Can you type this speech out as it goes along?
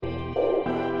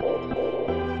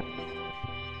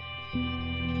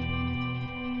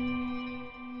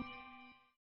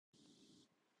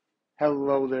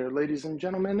Hello there, ladies and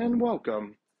gentlemen, and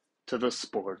welcome to the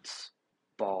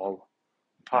SportsBall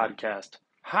podcast.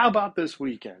 How about this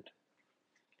weekend?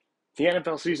 The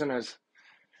NFL season has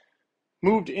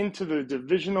moved into the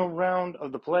divisional round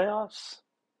of the playoffs.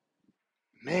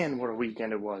 Man, what a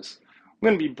weekend it was. I'm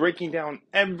going to be breaking down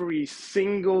every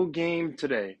single game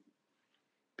today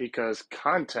because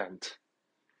content,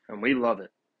 and we love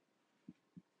it.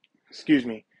 Excuse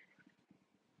me.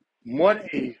 What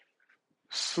a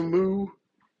slew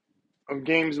of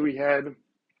games we had.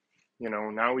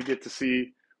 Now we get to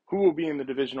see who will be in the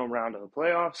divisional round of the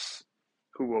playoffs,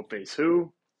 who will face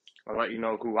who. I'll let you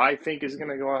know who I think is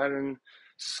going to go ahead and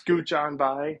scooch on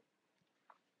by.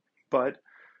 But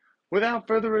without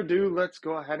further ado, let's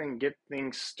go ahead and get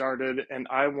things started. And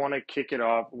I want to kick it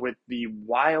off with the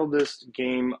wildest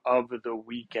game of the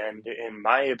weekend, in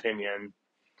my opinion.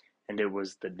 And it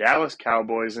was the Dallas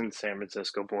Cowboys and San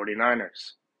Francisco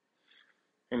 49ers.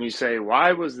 And you say,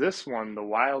 why was this one the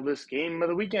wildest game of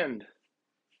the weekend?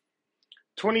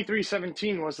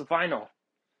 23-17 was the final.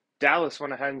 Dallas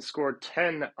went ahead and scored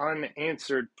 10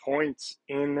 unanswered points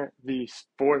in the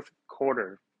fourth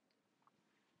quarter.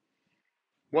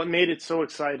 What made it so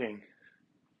exciting?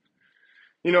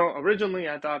 Originally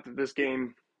I thought that this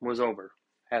game was over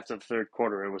after the third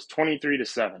quarter. It was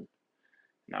 23-7. And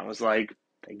I was like,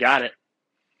 they got it.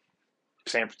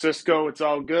 San Francisco, it's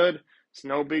all good. It's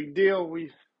no big deal.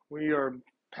 We are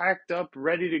packed up,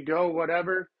 ready to go,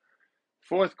 whatever.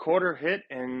 Fourth quarter hit,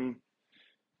 and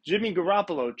Jimmy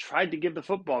Garoppolo tried to give the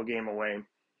football game away.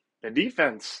 The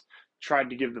defense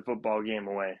tried to give the football game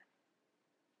away.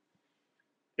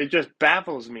 It just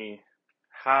baffles me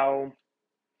how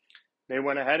they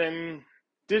went ahead and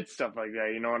did stuff like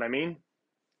that, you know what I mean?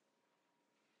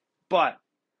 But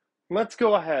let's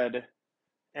go ahead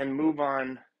and move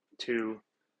on to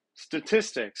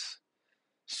statistics.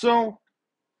 So,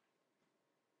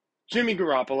 Jimmy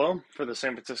Garoppolo for the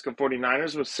San Francisco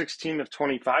 49ers was 16 of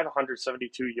 25,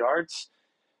 172 yards,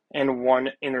 and 1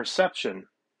 interception.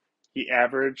 He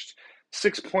averaged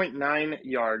 6.9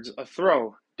 yards a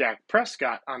throw. Dak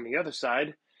Prescott, on the other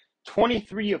side,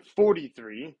 23 of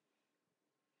 43,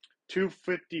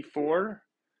 254,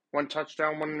 1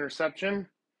 touchdown, 1 interception,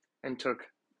 and took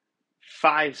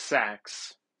 5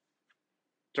 sacks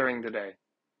during the day.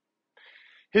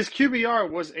 His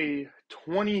QBR was a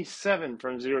 27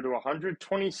 from 0 to 100,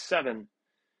 27.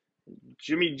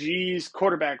 Jimmy G's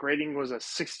quarterback rating was a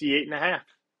 68.5.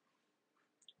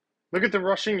 Look at the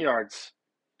rushing yards.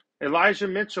 Elijah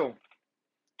Mitchell,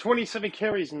 27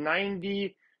 carries,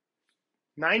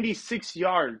 96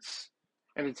 yards,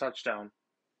 and a touchdown.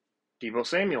 Deebo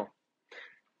Samuel,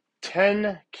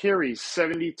 10 carries,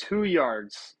 72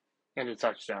 yards, and a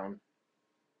touchdown.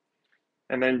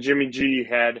 And then Jimmy G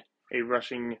had a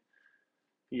rushing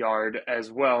yard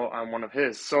as well on one of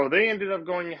his. So they ended up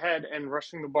going ahead and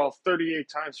rushing the ball 38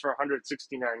 times for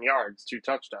 169 yards, 2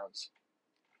 touchdowns.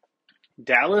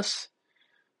 Dallas,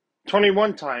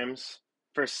 21 times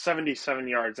for 77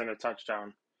 yards and a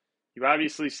touchdown. You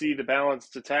obviously see the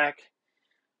balanced attack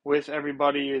with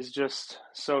everybody is just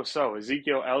so-so.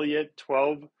 Ezekiel Elliott,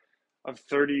 12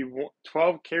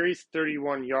 carries,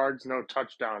 31 yards, no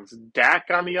touchdowns. Dak,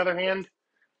 on the other hand,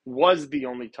 was the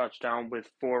only touchdown with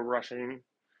 4 rushing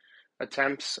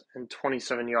attempts and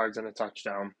 27 yards and a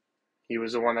touchdown. He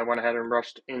was the one that went ahead and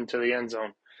rushed into the end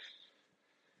zone.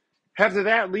 After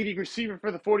that, leading receiver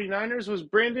for the 49ers was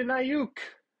Brandon Ayuk.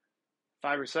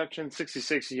 5 receptions,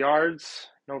 66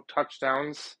 yards, no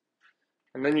touchdowns.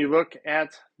 And then you look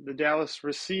at the Dallas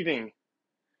receiving.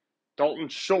 Dalton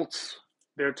Schultz,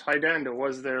 their tight end,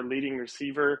 was their leading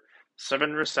receiver.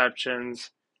 7 receptions,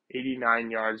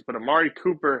 89 yards. But Amari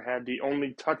Cooper had the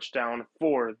only touchdown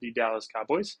for the Dallas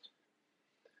Cowboys.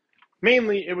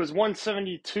 Mainly, it was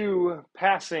 172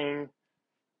 passing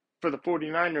for the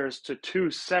 49ers to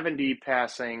 270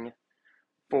 passing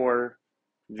for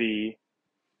the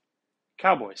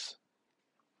Cowboys.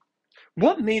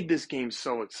 What made this game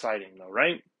so exciting, though,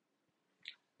 right?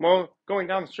 Well, going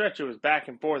down the stretch, it was back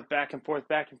and forth, back and forth,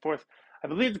 back and forth. I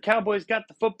believe the Cowboys got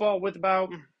the football with about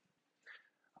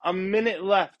a minute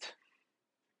left,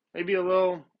 maybe a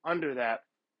little under that.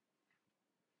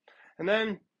 And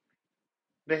then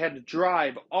they had to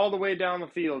drive all the way down the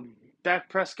field. Dak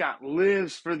Prescott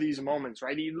lives for these moments,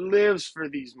 right? He lives for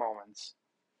these moments.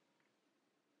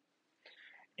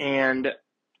 And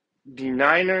the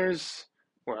Niners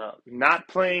were not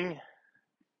playing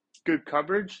good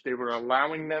coverage. They were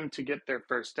allowing them to get their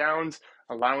first downs,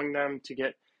 allowing them to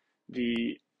get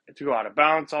to go out of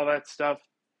bounds, all that stuff.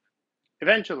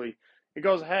 Eventually, it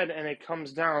goes ahead and it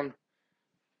comes down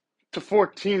to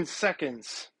 14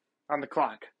 seconds on the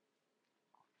clock.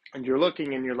 And you're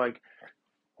looking and you're like,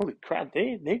 holy crap,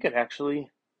 they could actually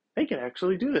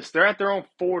do this. They're at their own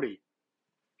 40.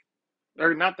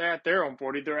 They're not at their own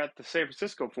 40, they're at the San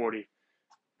Francisco 40.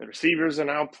 The receivers are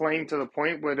now playing to the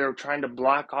point where they're trying to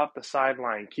block off the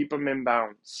sideline, keep them in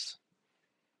bounds.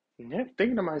 And I'm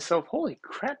thinking to myself, holy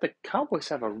crap, the Cowboys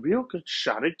have a real good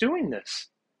shot at doing this.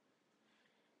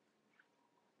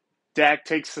 Dak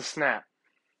takes the snap,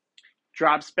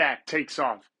 drops back, takes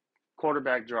off,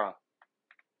 quarterback draw.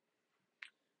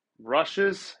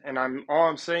 Rushes, and all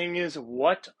I'm saying is,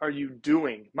 what are you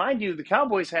doing? Mind you, the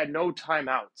Cowboys had no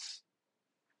timeouts.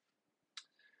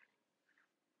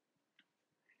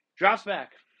 Drops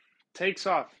back, takes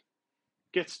off,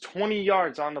 gets 20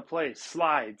 yards on the play,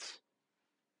 slides.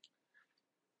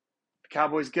 The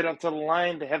Cowboys get up to the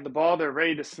line, they have the ball, they're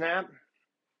ready to snap,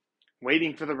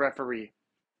 waiting for the referee.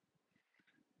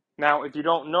 Now, if you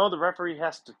don't know, the referee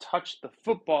has to touch the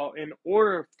football in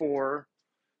order for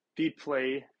the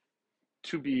play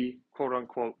to be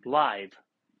quote-unquote live.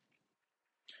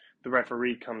 The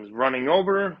referee comes running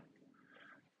over,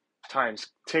 time's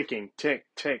ticking, tick,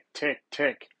 tick, tick,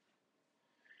 tick.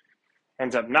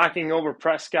 Ends up knocking over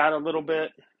Prescott a little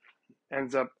bit,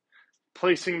 ends up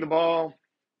placing the ball.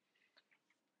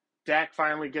 Dak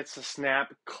finally gets the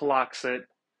snap, clocks it,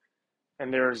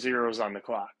 and there are zeros on the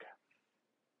clock.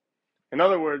 In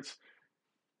other words,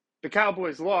 the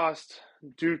Cowboys lost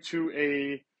due to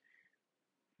a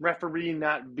referee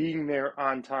not being there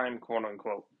on time, quote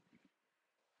unquote.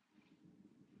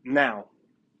 Now,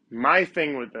 my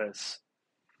thing with this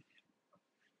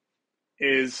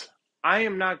is I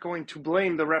am not going to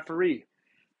blame the referee.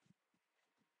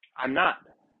 I'm not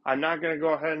going to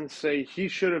go ahead and say he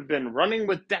should have been running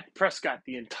with Dak Prescott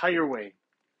the entire way.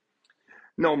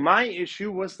 No, my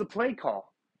issue was the play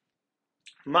call.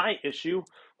 My issue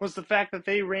was the fact that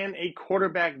they ran a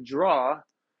quarterback draw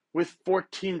with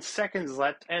 14 seconds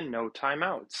left and no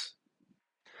timeouts.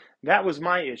 That was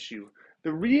my issue.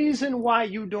 The reason why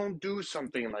you don't do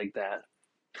something like that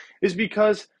is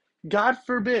because, God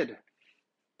forbid,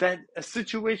 that a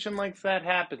situation like that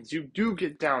happens. You do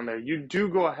get down there. You do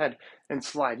go ahead and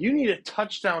slide. You need a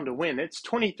touchdown to win. It's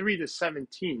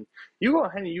 23-17. You go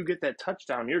ahead and you get that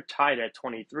touchdown. You're tied at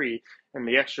 23, and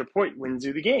the extra point wins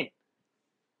you the game.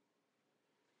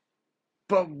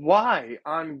 But why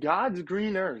on God's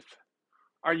green earth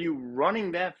are you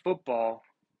running that football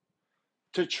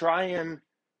to try and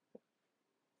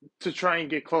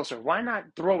get closer? Why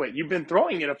not throw it? You've been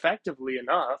throwing it effectively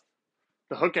enough.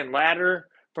 The hook and ladder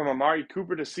from Amari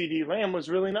Cooper to CeeDee Lamb was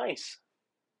really nice.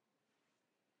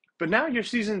 But now your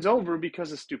season's over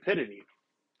because of stupidity.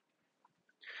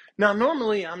 Now,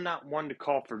 normally I'm not one to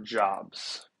call for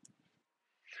jobs.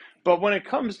 But when it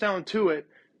comes down to it,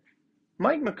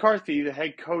 Mike McCarthy, the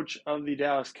head coach of the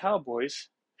Dallas Cowboys,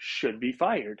 should be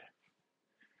fired.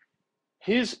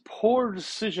 His poor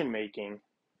decision-making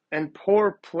and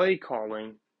poor play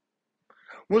calling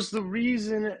was the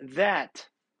reason that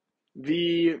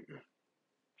the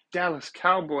Dallas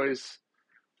Cowboys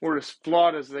were as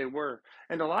flawed as they were.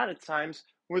 And a lot of times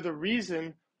were the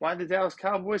reason why the Dallas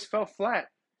Cowboys fell flat.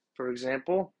 For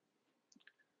example,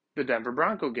 the Denver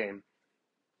Bronco game.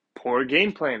 Poor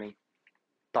game planning.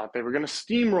 Thought they were going to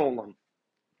steamroll them.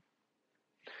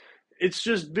 It's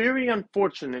just very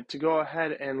unfortunate to go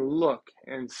ahead and look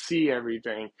and see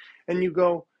everything. And you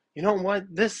go, you know what?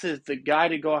 This is the guy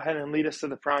to go ahead and lead us to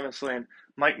the promised land.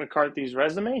 Mike McCarthy's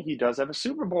resume, he does have a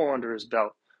Super Bowl under his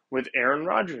belt with Aaron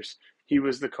Rodgers. He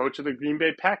was the coach of the Green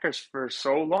Bay Packers for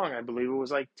so long. I believe it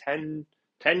was like 10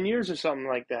 years or something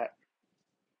like that.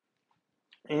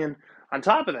 And on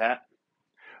top of that,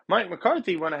 Mike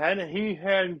McCarthy went ahead and he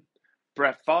had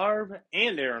Brett Favre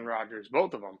and Aaron Rodgers,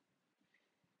 both of them.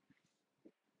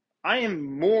 I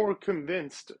am more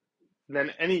convinced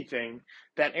than anything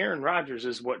that Aaron Rodgers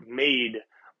is what made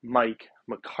Mike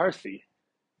McCarthy.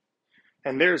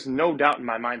 And there's no doubt in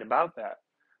my mind about that.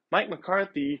 Mike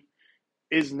McCarthy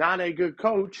is not a good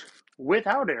coach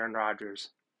without Aaron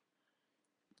Rodgers.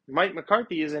 Mike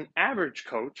McCarthy is an average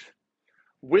coach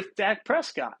with Dak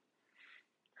Prescott.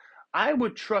 I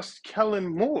would trust Kellen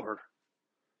more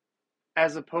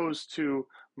as opposed to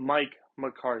Mike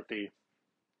McCarthy.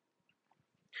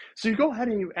 So you go ahead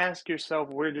and you ask yourself,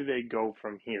 where do they go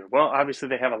from here? Well, obviously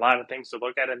they have a lot of things to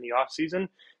look at in the offseason,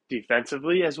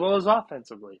 defensively as well as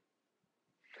offensively.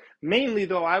 Mainly,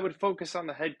 though, I would focus on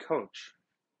the head coach.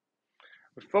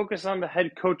 I would focus on the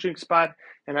head coaching spot,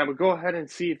 and I would go ahead and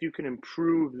see if you can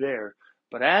improve there.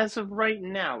 But as of right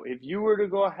now, if you were to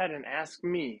go ahead and ask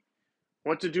me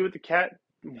what to do with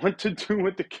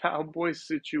the Cowboys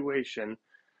situation,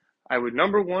 I would,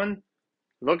 number one,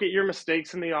 Look at your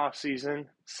mistakes in the offseason,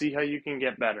 see how you can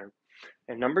get better.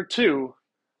 And number 2,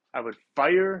 I would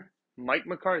fire Mike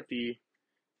McCarthy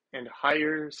and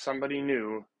hire somebody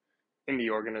new in the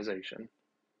organization.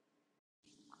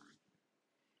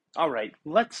 All right,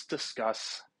 let's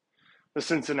discuss the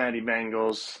Cincinnati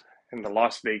Bengals and the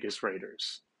Las Vegas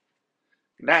Raiders.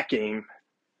 That game,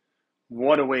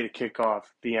 what a way to kick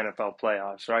off the NFL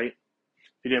playoffs, right?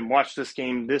 If you didn't watch this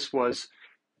game, this was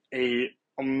an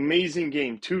amazing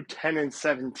game. 2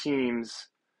 10-7 teams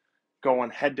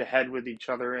going head-to-head with each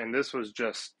other, and this was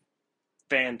just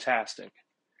fantastic.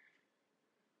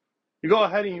 You go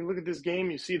ahead and you look at this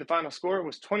game, you see the final score. It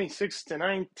was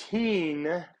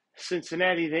 26-19.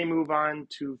 Cincinnati, they move on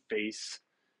to face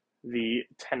the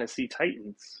Tennessee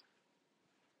Titans.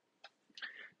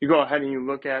 You go ahead and you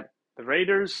look at the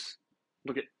Raiders,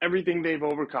 look at everything they've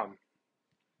overcome.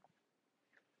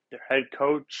 Their head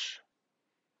coach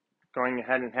going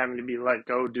ahead and having to be let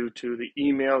go due to the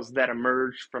emails that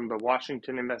emerged from the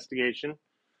Washington investigation.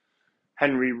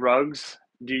 Henry Ruggs,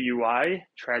 DUI,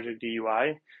 tragic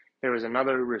DUI. There was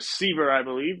another receiver, I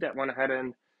believe, that went ahead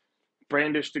and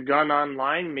brandished a gun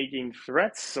online, making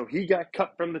threats, so he got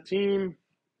cut from the team.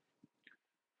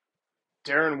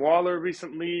 Darren Waller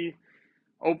recently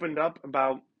opened up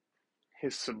about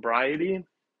his sobriety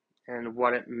and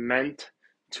what it meant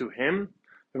to him.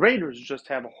 The Raiders just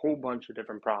have a whole bunch of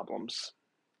different problems.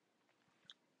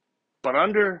 But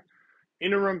under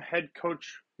interim head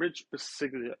coach Rich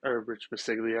Bisaccia,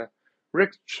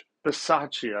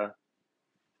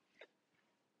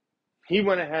 he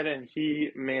went ahead and he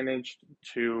managed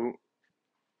to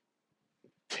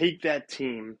take that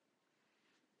team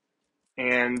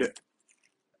and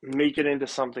make it into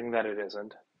something that it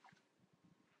isn't.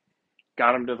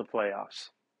 Got them to the playoffs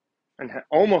and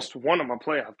almost won them a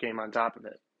playoff game on top of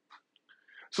it.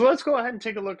 So let's go ahead and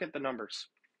take a look at the numbers.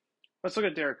 Let's look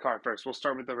at Derek Carr first. We'll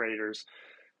start with the Raiders.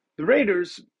 The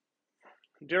Raiders,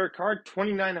 Derek Carr,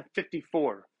 29 of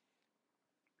 54,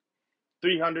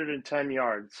 310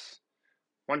 yards,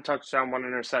 1 touchdown, 1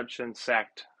 interception,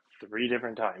 sacked 3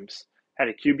 different times. Had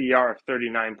a QBR of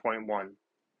 39.1.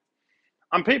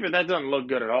 On paper, that doesn't look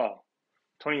good at all.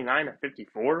 29 of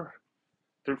 54,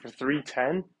 threw for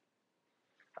 310.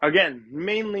 Again,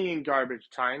 mainly in garbage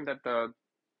time that the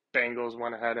Bengals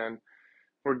went ahead and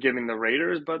were giving the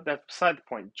Raiders, but that's beside the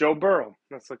point. Joe Burrow,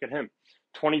 let's look at him.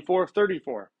 24 of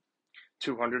 34,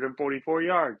 244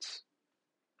 yards.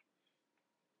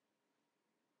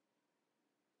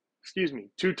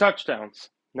 2 touchdowns,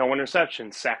 no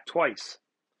interceptions, sacked twice.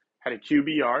 Had a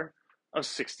QBR of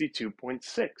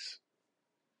 62.6.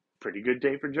 Pretty good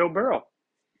day for Joe Burrow.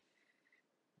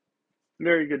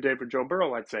 Very good day for Joe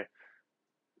Burrow, I'd say.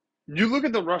 You look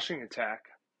at the rushing attack,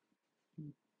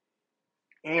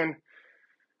 and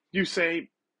you say,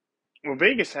 well,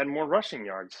 Vegas had more rushing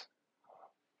yards.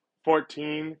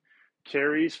 14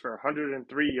 carries for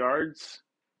 103 yards,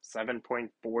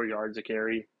 7.4 yards a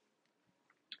carry.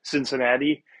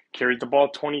 Cincinnati carried the ball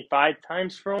 25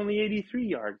 times for only 83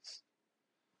 yards.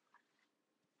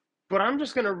 But I'm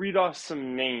just going to read off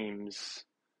some names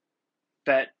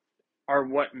that are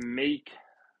what make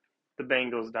the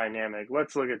Bengals dynamic.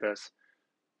 Let's look at this.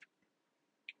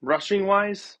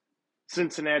 Rushing-wise,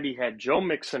 Cincinnati had Joe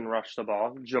Mixon rush the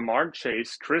ball, Jamar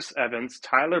Chase, Chris Evans,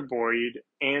 Tyler Boyd,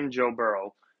 and Joe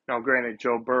Burrow. Now, granted,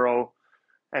 Joe Burrow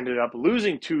ended up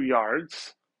losing 2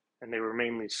 yards, and they were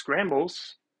mainly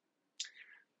scrambles.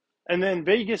 And then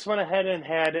Vegas went ahead and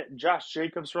had Josh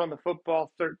Jacobs run the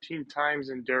football 13 times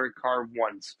and Derek Carr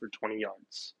once for 20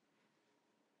 yards.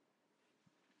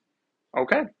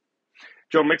 Okay.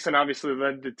 Joe Mixon obviously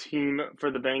led the team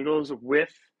for the Bengals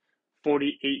with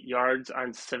 48 yards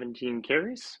on 17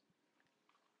 carries.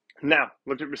 Now,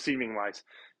 look at receiving-wise.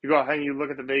 You go ahead and you look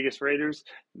at the Vegas Raiders.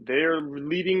 Their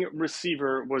leading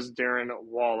receiver was Darren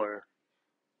Waller.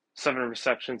 7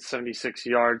 receptions, 76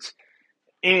 yards.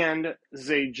 And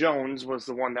Zay Jones was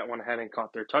the one that went ahead and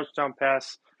caught their touchdown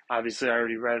pass. Obviously, I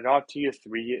already read it off to you.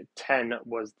 310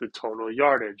 was the total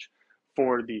yardage.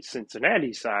 For the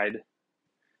Cincinnati side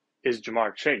is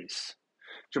Jamar Chase.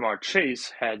 Jamar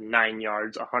Chase had 9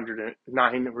 yards,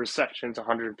 109 receptions,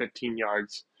 115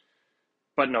 yards,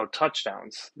 but no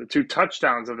touchdowns. The 2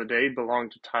 touchdowns of the day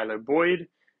belonged to Tyler Boyd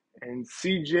and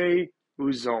CJ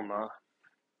Uzomah.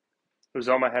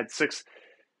 Uzomah had 6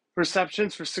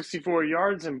 receptions for 64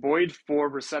 yards, and Boyd 4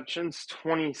 receptions,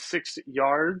 26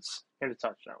 yards, and a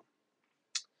touchdown.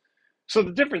 So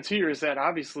the difference here is that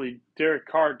obviously Derek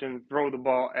Carr didn't throw the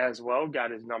ball as well,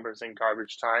 got his numbers in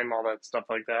garbage time, all that stuff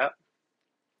like that.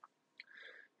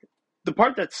 The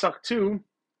part that sucked too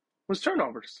was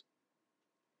turnovers.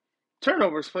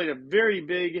 Turnovers played a very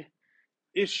big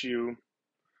issue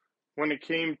when it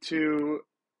came to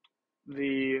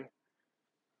the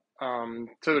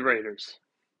Raiders.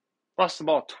 Lost the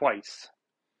ball twice.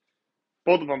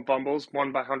 Both of them fumbles,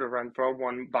 one by Hunter Renfrow,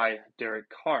 one by Derek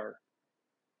Carr.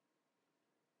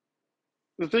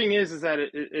 The thing is that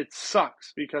it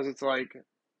sucks because it's like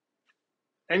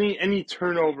any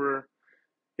turnover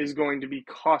is going to be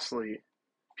costly.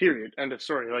 Period. End of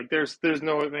story. Like there's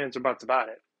no ifs, ands, or buts about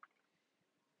it.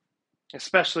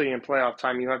 Especially in playoff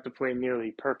time, you have to play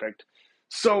nearly perfect.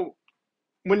 So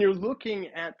when you're looking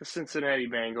at the Cincinnati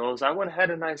Bengals, I went ahead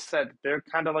and I said they're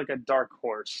kind of like a dark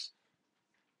horse.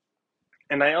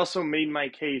 And I also made my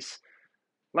case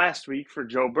last week for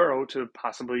Joe Burrow to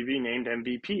possibly be named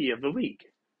MVP of the league.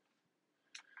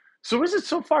 So is it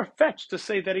so far-fetched to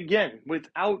say that, again,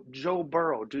 without Joe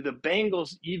Burrow, do the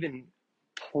Bengals even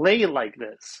play like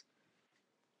this?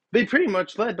 They pretty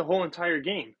much led the whole entire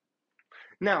game.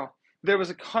 Now, there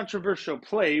was a controversial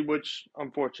play, which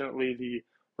unfortunately the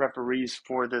referees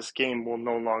for this game will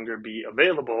no longer be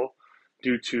available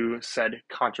due to said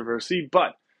controversy.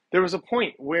 But there was a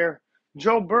point where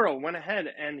Joe Burrow went ahead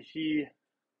and he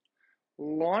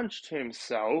launched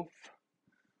himself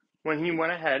when he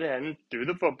went ahead and threw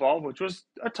the football, which was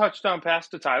a touchdown pass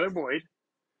to Tyler Boyd.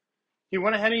 He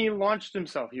went ahead and he launched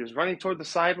himself. He was running toward the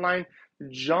sideline,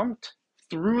 jumped,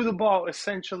 threw the ball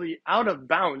essentially out of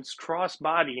bounds,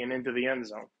 cross-body, and into the end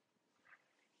zone.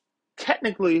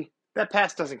 Technically, that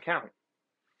pass doesn't count.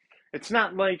 It's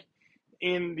not like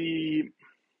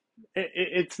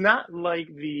it's not like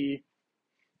the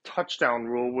touchdown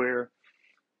rule where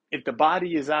if the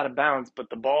body is out of bounds but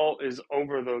the ball is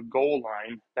over the goal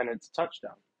line, then it's a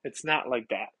touchdown. It's not like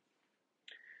that.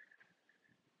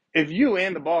 If you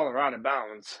and the ball are out of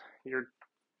bounds, you're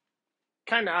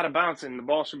kind of out of bounds and the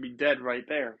ball should be dead right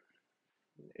there.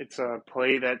 It's a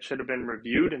play that should have been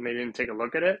reviewed and they didn't take a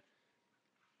look at it.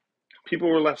 People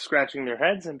were left scratching their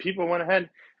heads and people went ahead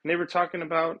and they were talking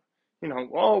about,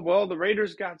 oh, well, the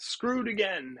Raiders got screwed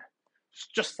again. It's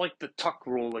just like the Tuck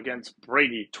rule against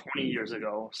Brady 20 years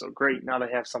ago. So great, now they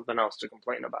have something else to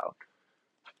complain about.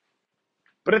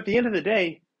 But at the end of the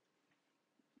day,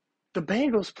 the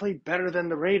Bengals played better than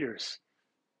the Raiders.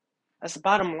 That's the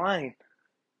bottom line.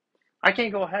 I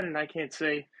can't go ahead and I can't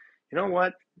say, you know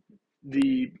what,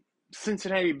 the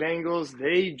Cincinnati Bengals,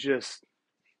 they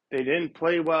didn't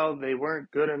play well, they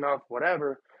weren't good enough,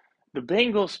 whatever. The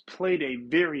Bengals played a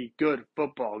very good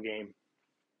football game.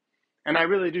 And I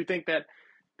really do think that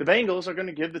the Bengals are going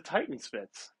to give the Titans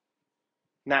fits.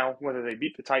 Now, whether they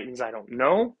beat the Titans, I don't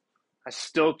know. I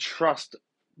still trust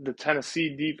the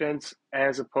Tennessee defense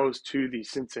as opposed to the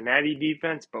Cincinnati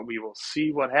defense, but we will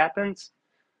see what happens.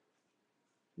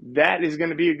 That is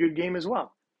going to be a good game as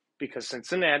well, because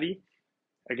Cincinnati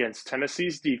against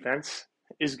Tennessee's defense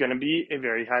is going to be a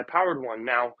very high-powered one.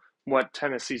 Now, what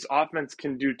Tennessee's offense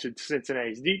can do to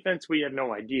Cincinnati's defense, we have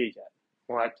no idea yet.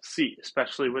 We'll have to see,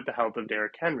 especially with the health of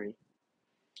Derrick Henry.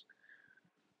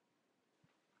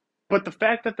 But the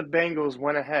fact that the Bengals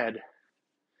went ahead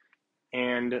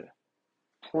and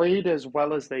played as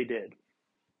well as they did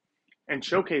and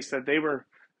showcased that they were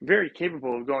very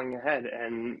capable of going ahead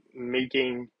and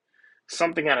making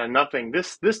something out of nothing.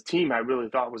 This team I really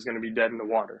thought was going to be dead in the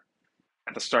water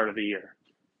at the start of the year.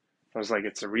 I was like,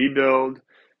 it's a rebuild.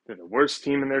 They're the worst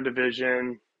team in their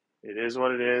division. It is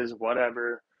what it is,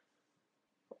 whatever.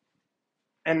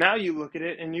 And now you look at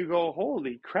it and you go,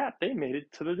 holy crap, they made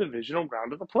it to the divisional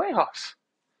round of the playoffs.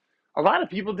 A lot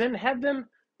of people didn't have them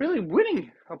really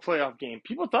winning a playoff game.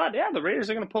 People thought, yeah, the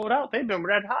Raiders are going to pull it out. They've been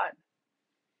red hot.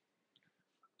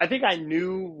 I think I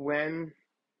knew when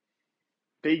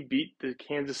they beat the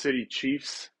Kansas City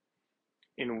Chiefs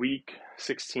in week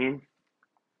 17,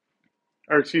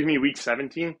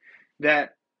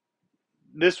 that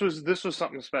this was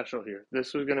something special here.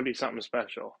 This was going to be something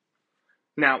special.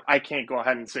 Now, I can't go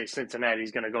ahead and say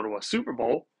Cincinnati's going to go to a Super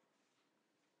Bowl,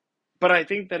 but I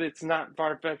think that it's not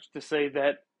far-fetched to say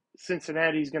that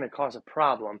Cincinnati's going to cause a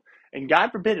problem. And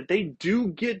God forbid, if they do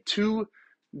get to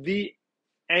the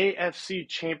AFC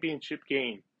Championship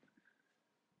game,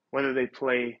 whether they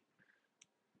play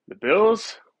the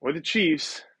Bills or the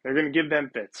Chiefs, they're going to give them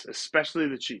fits, especially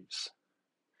the Chiefs.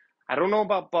 I don't know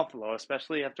about Buffalo,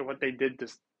 especially after what they did to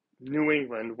New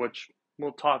England, which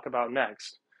we'll talk about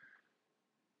next.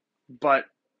 But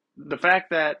the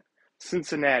fact that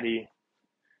Cincinnati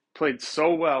played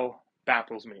so well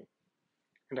baffles me.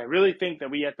 And I really think that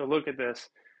we have to look at this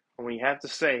and we have to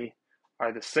say,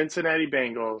 are the Cincinnati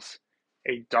Bengals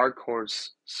a dark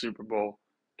horse Super Bowl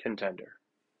contender?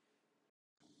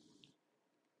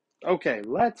 Okay,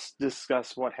 let's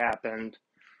discuss what happened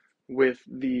with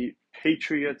the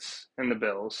Patriots and the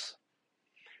Bills.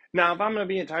 Now, if I'm going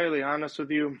to be entirely honest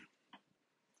with you,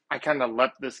 I kind of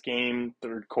left this game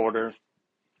third quarter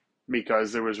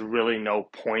because there was really no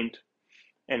point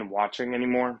in watching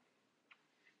anymore.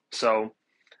 So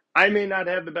I may not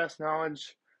have the best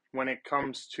knowledge when it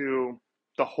comes to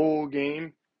the whole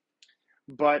game,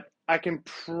 but I can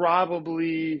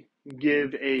probably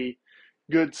give a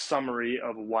good summary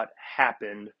of what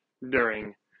happened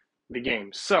during the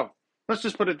game. So let's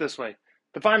just put it this way.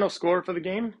 The final score for the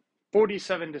game,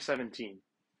 47-17.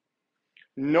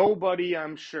 Nobody,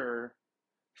 I'm sure,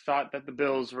 thought that the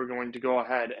Bills were going to go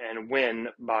ahead and win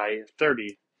by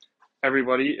 30.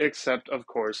 Everybody except, of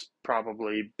course,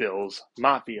 probably Bills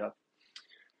Mafia.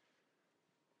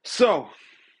 So,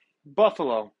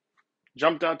 Buffalo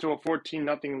jumped out to a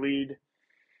 14-0 lead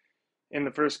in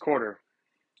the first quarter.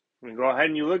 When you go ahead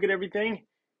and you look at everything,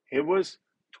 it was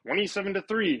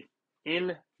 27-3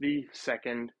 in the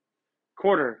second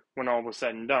quarter when all was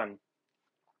said and done.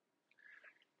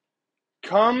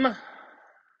 Come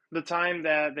the time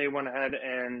that they went ahead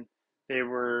and they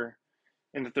were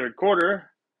in the third quarter,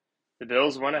 the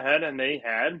Bills went ahead and they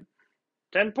had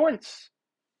 10 points.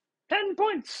 10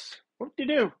 points.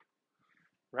 Whoop-de-doo.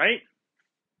 Right?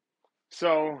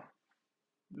 So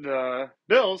the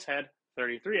Bills had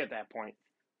 33 at that point.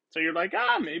 So you're like,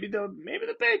 maybe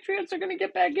the Patriots are going to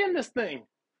get back in this thing.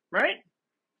 Right?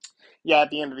 Yeah,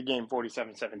 at the end of the game,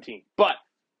 47-17. But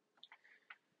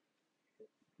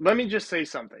let me just say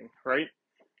something, right?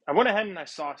 I went ahead and I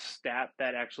saw a stat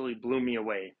that actually blew me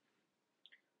away.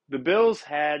 The Bills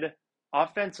had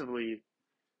offensively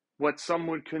what some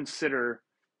would consider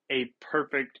a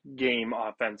perfect game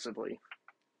offensively.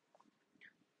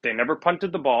 They never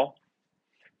punted the ball.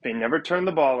 They never turned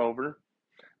the ball over.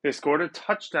 They scored a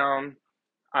touchdown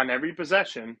on every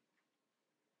possession.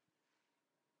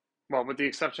 Well, with the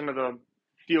exception of the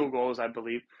field goals, I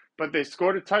believe. But they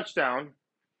scored a touchdown.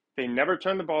 They never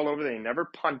turned the ball over. They never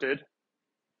punted.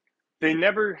 They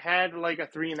never had like a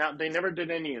 3-and-out. They never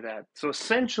did any of that. So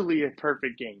essentially a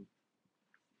perfect game.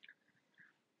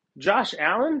 Josh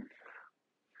Allen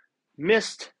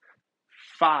missed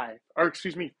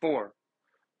four.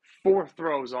 4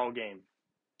 throws all game.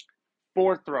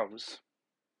 4 throws.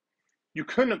 You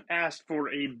couldn't have asked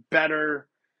for a better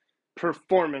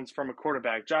performance from a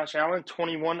quarterback. Josh Allen,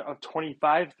 21 of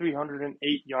 25,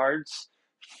 308 yards,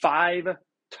 5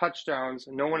 touchdowns,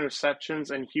 no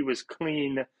interceptions, and he was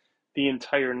clean the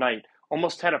entire night.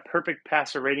 Almost had a perfect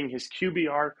passer rating. His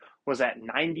QBR was at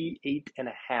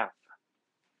 98.5.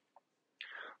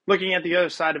 Looking at the other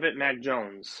side of it, Mac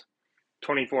Jones,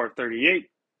 24 of 38,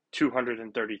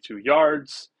 232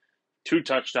 yards, 2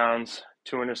 touchdowns,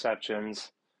 2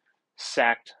 interceptions,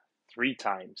 sacked 3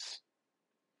 times.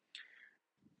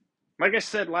 Like I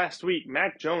said last week,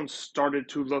 Mac Jones started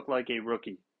to look like a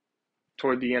rookie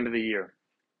toward the end of the year.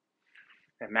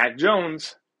 And Mac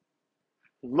Jones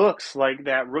looks like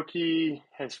that rookie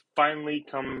has finally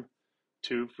come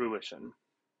to fruition.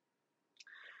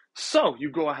 So you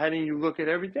go ahead and you look at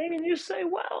everything and you say,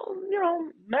 well,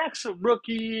 Mac's a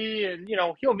rookie and,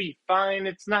 he'll be fine.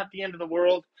 It's not the end of the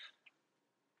world.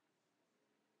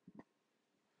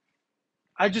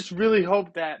 I just really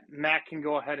hope that Mac can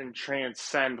go ahead and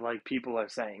transcend like people are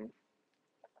saying.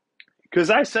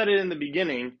 Because I said it in the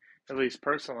beginning, at least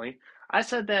personally, I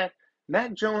said that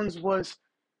Mac Jones was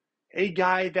a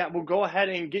guy that will go ahead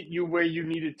and get you where you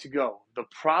needed to go. The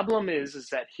problem is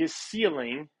that his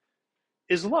ceiling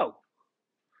is low.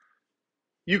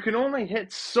 You can only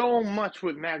hit so much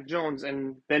with Mac Jones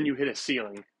and then you hit a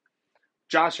ceiling.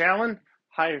 Josh Allen,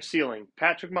 higher ceiling.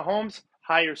 Patrick Mahomes,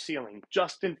 higher ceiling.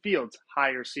 Justin Fields,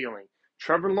 higher ceiling.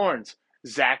 Trevor Lawrence,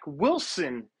 Zach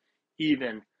Wilson,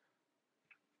 even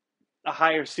a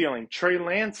higher ceiling. Trey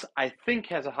Lance, I think,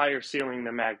 has a higher ceiling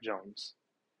than Mac Jones.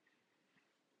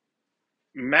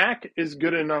 Mac is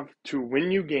good enough to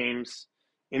win you games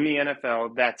in the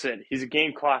NFL. That's it. He's a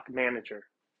game clock manager.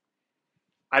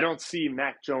 I don't see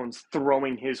Mac Jones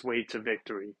throwing his way to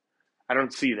victory. I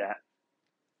don't see that.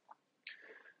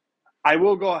 I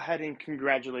will go ahead and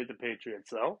congratulate the Patriots,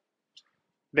 though.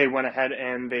 They went ahead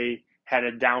and they had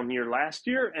a down year last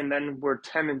year, and then were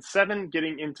 10-7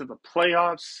 getting into the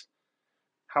playoffs.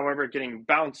 However, getting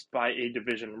bounced by a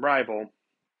division rival.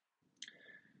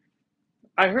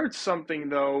 I heard something,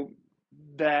 though,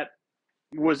 that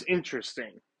was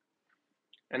interesting.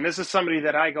 And this is somebody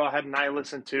that I go ahead and I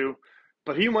listen to.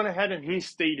 But he went ahead and he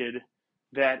stated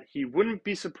that he wouldn't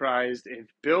be surprised if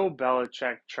Bill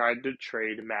Belichick tried to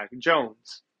trade Mac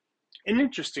Jones. An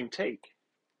interesting take.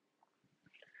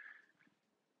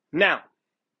 Now,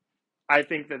 I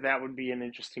think that would be an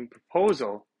interesting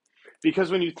proposal.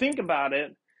 Because when you think about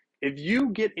it, If you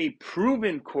get a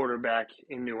proven quarterback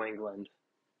in New England,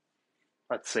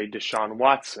 let's say Deshaun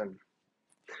Watson,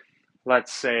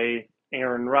 let's say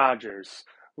Aaron Rodgers,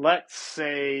 let's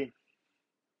say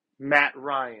Matt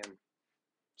Ryan,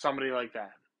 somebody like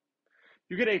that.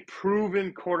 You get a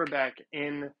proven quarterback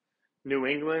in New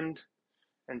England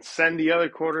and send the other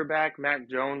quarterback, Mac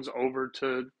Jones, over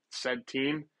to said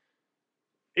team,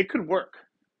 it could work.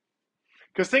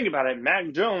 Because think about it,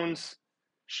 Mac Jones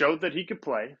showed that he could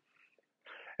play.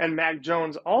 And Mac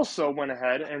Jones also went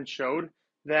ahead and showed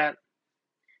that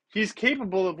he's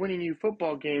capable of winning you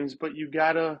football games, but you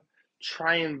got to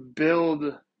try and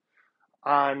build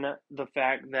on the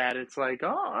fact that it's like, oh,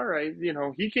 all right,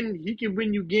 he can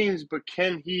win you games, but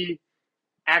can he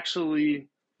actually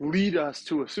lead us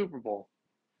to a Super Bowl?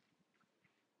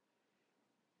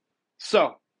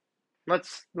 So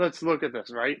let's look at this,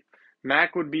 right?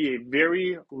 Mac would be a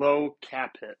very low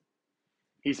cap hit.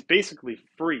 He's basically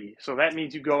free, so that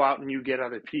means you go out and you get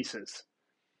other pieces.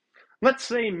 Let's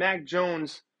say Mac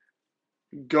Jones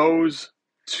goes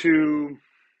to,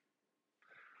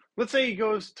 let's say he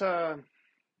goes to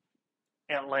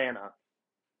Atlanta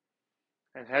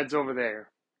and heads over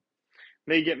there.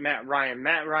 They get Matt Ryan.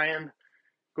 Matt Ryan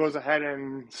goes ahead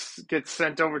and gets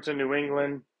sent over to New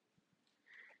England.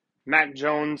 Mac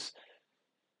Jones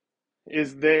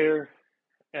is there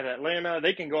at Atlanta.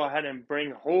 They can go ahead and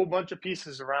bring a whole bunch of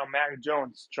pieces around Mac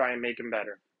Jones to try and make him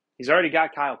better. He's already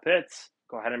got Kyle Pitts.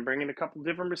 Go ahead and bring in a couple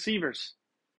different receivers.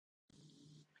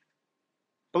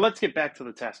 But let's get back to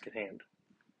the task at hand.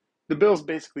 The Bills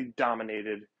basically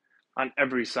dominated on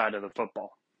every side of the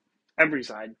football. Every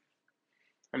side.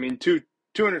 I mean, two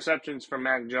interceptions from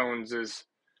Mac Jones is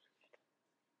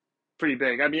pretty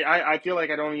big. I mean, I feel like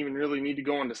I don't even really need to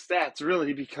go into stats,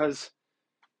 really, because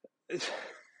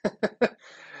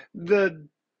the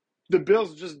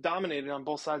Bills just dominated on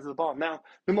both sides of the ball. Now,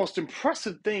 the most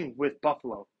impressive thing with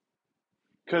Buffalo,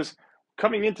 because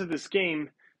coming into this game,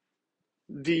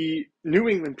 the New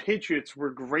England Patriots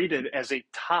were graded as a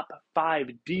top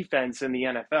 5 defense in the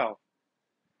NFL.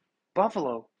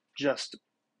 Buffalo just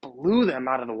blew them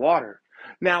out of the water.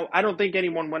 Now, I don't think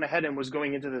anyone went ahead and was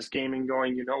going into this game and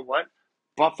going, you know what?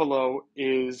 Buffalo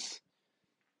is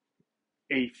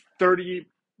 30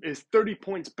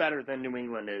 points better than New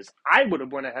England is. I would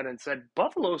have went ahead and said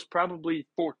Buffalo's probably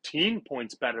 14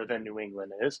 points better than New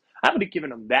England is. I would have given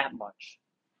them that much.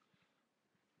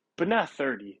 But not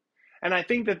 30. And I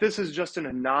think that this is just an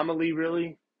anomaly,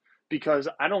 really, because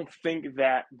I don't think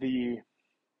that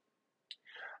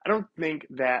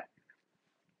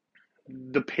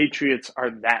the Patriots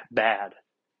are that bad.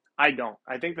 I don't.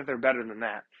 I think that they're better than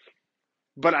that.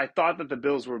 But I thought that the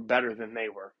Bills were better than they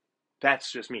were.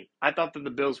 That's just me. I thought that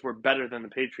the Bills were better than the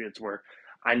Patriots were.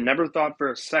 I never thought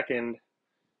for a second,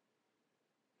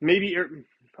 maybe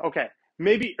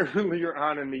earlier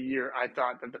on in the year, I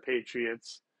thought that the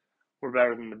Patriots were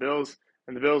better than the Bills,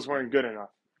 and the Bills weren't good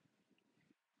enough.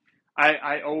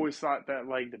 I always thought that,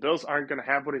 like, the Bills aren't going to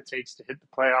have what it takes to hit the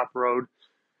playoff road.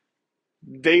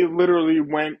 They literally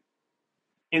went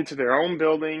into their own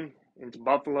building, into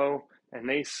Buffalo, and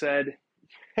they said,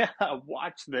 yeah,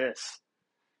 watch this,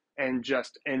 and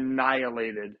just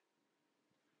annihilated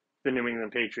the New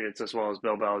England Patriots as well as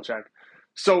Bill Belichick.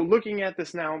 So looking at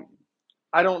this now,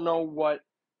 I don't know what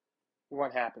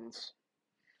happens.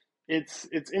 It's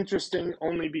interesting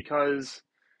only because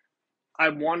I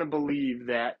want to believe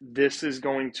that this is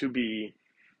going to be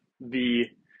the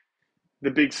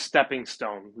big stepping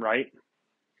stone, right,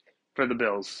 for the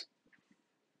Bills.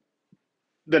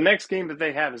 The next game that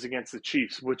they have is against the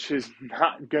Chiefs, which is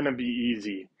not going to be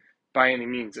easy by any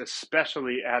means,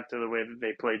 especially after the way that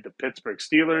they played the Pittsburgh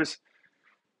Steelers.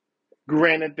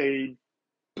 Granted, they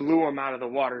blew them out of the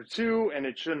water too, and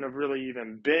it shouldn't have really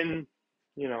even been,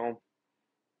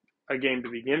 a game to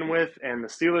begin with, and the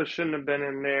Steelers shouldn't have been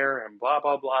in there, and blah,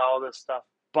 blah, blah, all this stuff.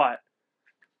 But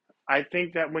I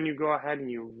think that when you go ahead and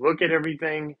you look at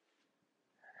everything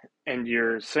and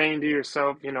you're saying to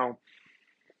yourself,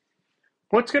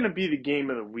 what's going to be the game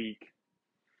of the week?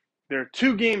 There are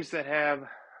 2 games that have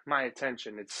my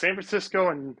attention. It's San Francisco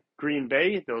and Green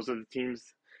Bay. Those are the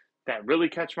teams that really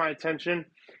catch my attention.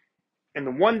 And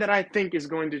the one that I think is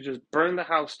going to just burn the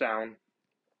house down,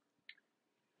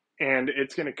 and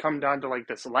it's going to come down to like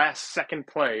this last second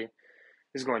play,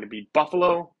 is going to be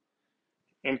Buffalo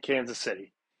and Kansas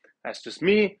City. That's just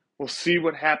me. We'll see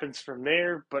what happens from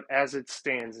there. But as it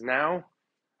stands now,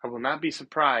 I will not be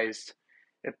surprised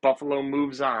if Buffalo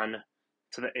moves on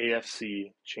to the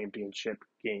AFC Championship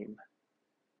game.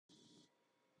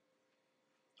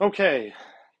 Okay,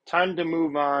 time to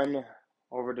move on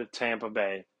over to Tampa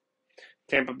Bay.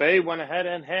 Tampa Bay went ahead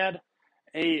and had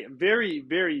a very,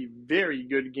 very, very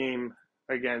good game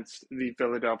against the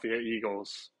Philadelphia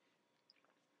Eagles.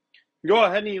 Go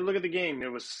ahead and you look at the game.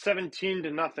 It was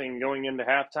 17-0 going into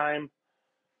halftime.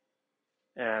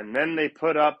 And then they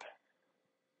put up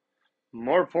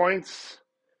more points,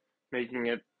 making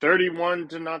it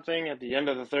 31-0 at the end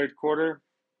of the third quarter.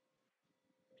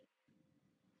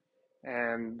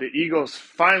 And the Eagles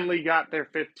finally got their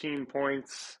 15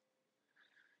 points.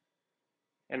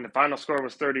 And the final score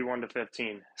was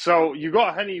 31-15. So you go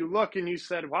ahead and you look and you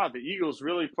said, wow, the Eagles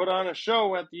really put on a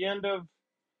show at the end of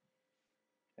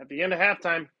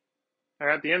halftime. Or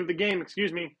at the end of the game,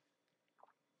 excuse me.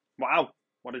 Wow,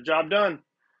 what a job done.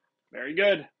 Very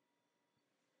good.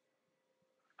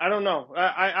 I don't know.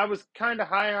 I was kind of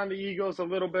high on the Eagles a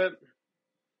little bit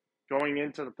going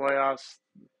into the playoffs.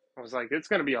 I was like, it's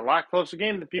going to be a lot closer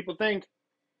game than people think.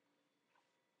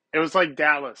 It was like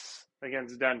Dallas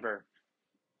against Denver.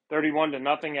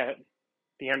 31-0 at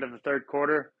the end of the third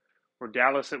quarter. For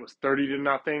Dallas, it was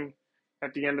 30-0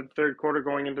 at the end of the third quarter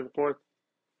going into the fourth.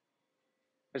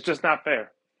 It's just not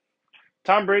fair.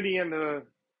 Tom Brady and the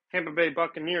Tampa Bay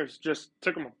Buccaneers just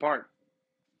took them apart.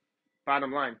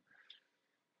 Bottom line.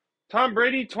 Tom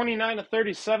Brady,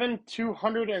 29-37,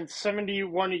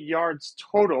 271 yards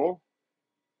total,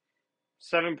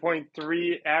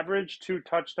 7.3 average, 2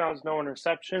 touchdowns, no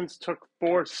interceptions, took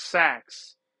 4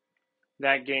 sacks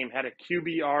that game, had a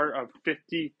QBR of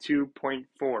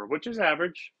 52.4, which is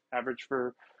average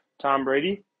for Tom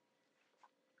Brady.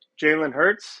 Jalen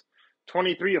Hurts,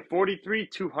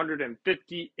 23-43,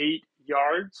 258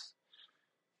 yards,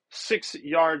 6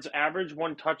 yards average,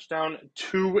 1 touchdown,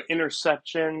 2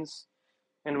 interceptions,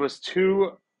 and was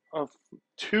 2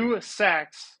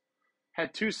 sacks,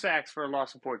 had 2 sacks for a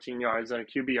loss of 14 yards and a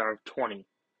QBR of 20.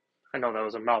 I know that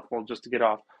was a mouthful just to get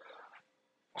off.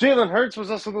 Jalen Hurts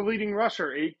was also the leading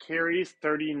rusher, 8 carries,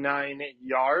 39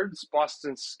 yards.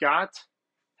 Boston Scott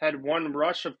had 1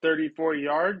 rush of 34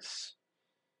 yards.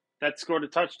 That scored a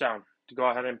touchdown to go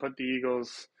ahead and put the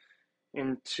Eagles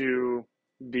into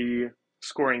the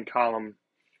scoring column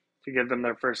to give them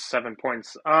their first 7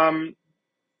 points. I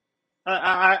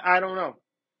don't know.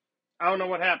 I don't know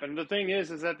what happened. The thing is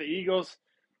that the Eagles,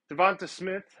 Devontae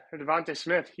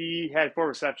Smith, he had 4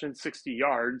 receptions, 60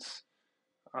 yards.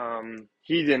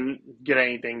 He didn't get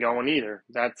anything going either.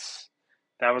 That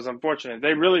was unfortunate.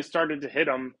 They really started to hit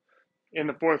him in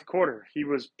the fourth quarter. He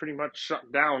was pretty much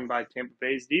shut down by Tampa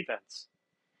Bay's defense.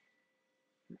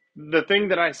 The thing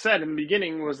that I said in the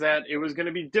beginning was that it was going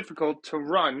to be difficult to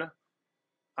run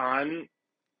on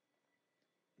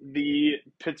the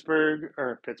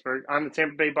on the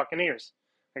Tampa Bay Buccaneers.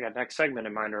 I got next segment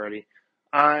in mind already.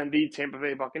 On the Tampa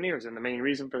Bay Buccaneers. And the main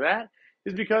reason for that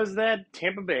is because that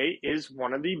Tampa Bay is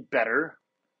one of the better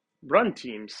run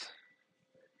teams.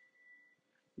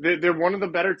 They're one of the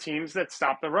better teams that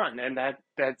stop the run. And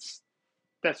that's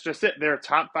just it. They're a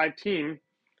top 5 team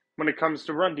when it comes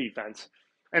to run defense.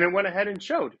 And it went ahead and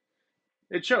showed.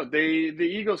 It showed. The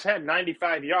Eagles had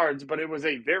 95 yards, but it was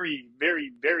a very,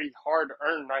 very, very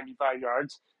hard-earned 95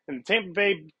 yards. And the Tampa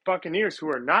Bay Buccaneers, who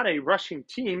are not a rushing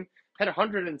team, had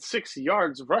 106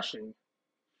 yards rushing.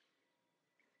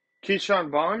 Keyshawn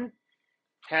Vaughn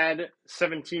had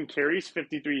 17 carries,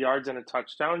 53 yards, and a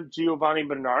touchdown. Giovanni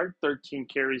Bernard, 13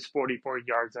 carries, 44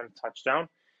 yards, and a touchdown.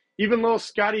 Even little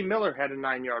Scotty Miller had a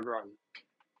 9-yard run.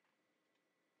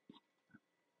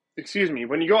 Excuse me.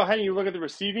 When you go ahead and you look at the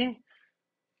receiving,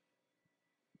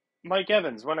 Mike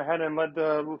Evans went ahead and led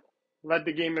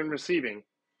the game in receiving.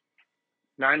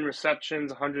 9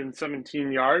 receptions,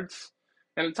 117 yards,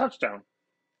 and a touchdown.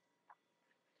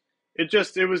 It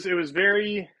was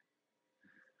very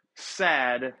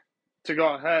sad to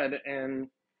go ahead and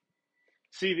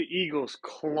see the Eagles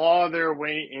claw their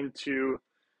way into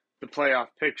the playoff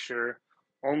picture,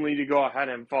 only to go ahead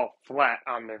and fall flat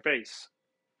on their face.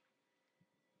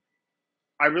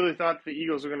 I really thought the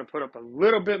Eagles were going to put up a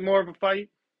little bit more of a fight.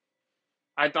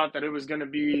 I thought that it was going to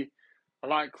be a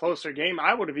lot closer game.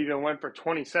 I would have even went for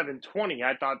 27-20.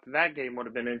 I thought that game would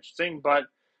have been interesting, but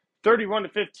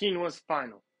 31-15 was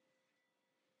final.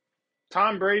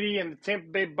 Tom Brady and the Tampa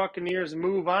Bay Buccaneers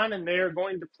move on, and they are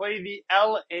going to play the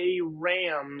LA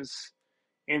Rams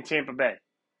in Tampa Bay.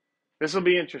 This will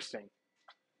be interesting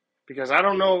because I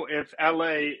don't know if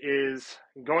LA is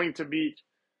going to beat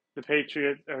the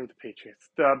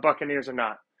Buccaneers or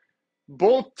not.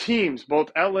 Both teams, both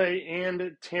LA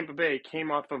and Tampa Bay, came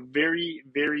off of very,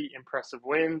 very impressive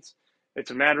wins.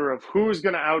 It's a matter of who's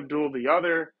going to outduel the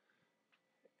other.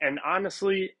 And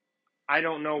honestly, I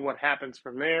don't know what happens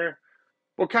from there.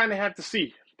 We'll kind of have to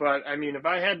see. But, I mean, if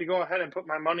I had to go ahead and put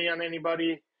my money on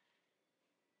anybody,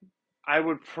 I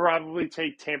would probably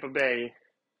take Tampa Bay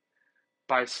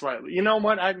by slightly. You know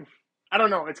what? I don't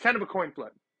know. It's kind of a coin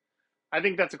flip. I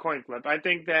think that's a coin flip. I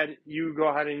think that you go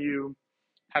ahead and you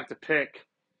have to pick,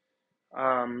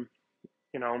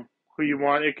 you know, who you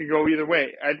want. It could go either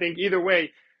way. I think either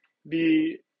way,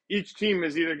 each team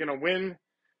is either going to win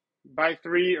by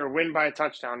 3 or win by a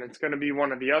touchdown. It's going to be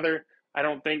one or the other. I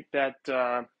don't think it's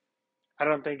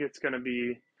going to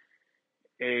be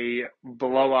a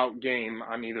blowout game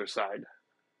on either side.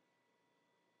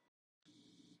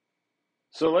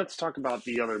 So let's talk about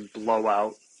the other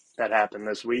blowout that happened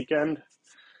this weekend.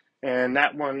 And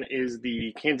that one is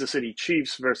the Kansas City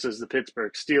Chiefs versus the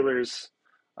Pittsburgh Steelers,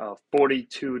 a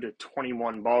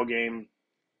 42-21 ball game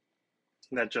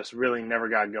that just really never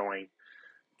got going.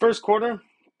 First quarter,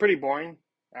 pretty boring,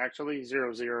 actually,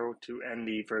 0-0 to end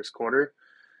the first quarter.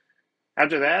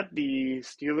 After that, the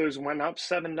Steelers went up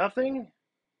 7-0,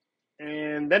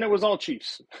 and then it was all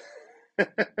Chiefs.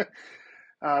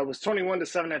 It was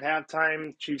 21-7 at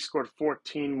halftime. Chiefs scored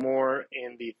 14 more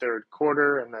in the third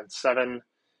quarter, and then 7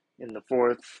 in the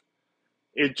fourth.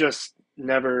 It just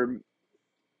never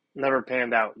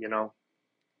panned out, you know.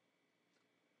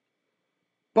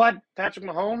 But Patrick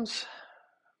Mahomes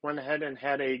went ahead and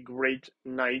had a great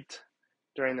night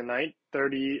during the night.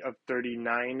 30 of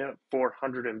 39,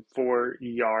 404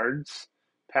 yards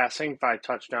passing, 5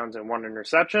 touchdowns and 1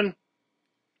 interception,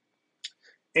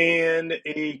 and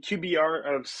a QBR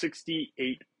of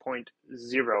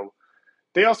 68.0.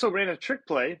 They also ran a trick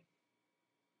play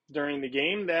during the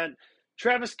game that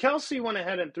Travis Kelce went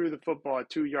ahead and threw the football, a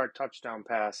 2-yard touchdown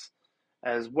pass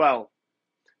as well.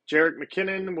 Jerick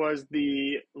McKinnon was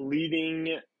the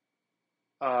leading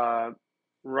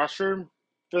rusher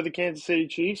for the Kansas City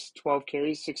Chiefs, 12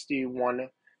 carries, 61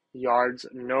 yards,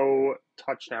 no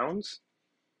touchdowns.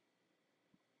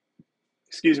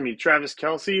 Travis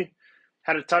Kelce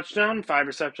had a touchdown, 5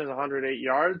 receptions, 108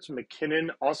 yards. McKinnon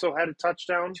also had a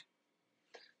touchdown,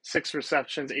 6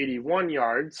 receptions, 81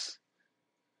 yards.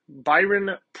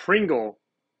 Byron Pringle,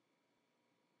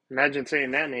 imagine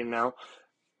saying that name now,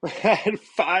 had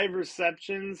 5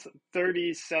 receptions,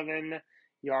 37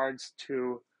 yards,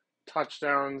 2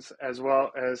 touchdowns, as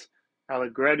well as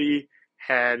Allegretti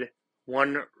had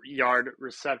 1-yard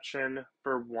reception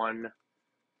for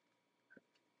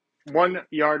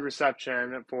 1-yard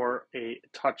reception for a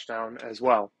touchdown as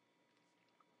well.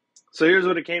 So here's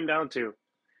what it came down to.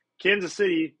 Kansas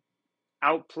City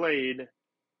outplayed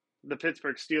the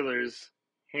Pittsburgh Steelers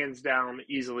hands down,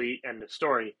 easily, end of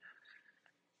story.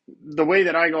 The way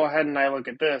that I go ahead and I look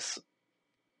at this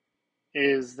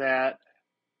is that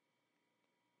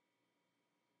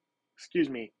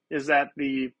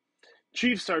the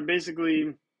Chiefs are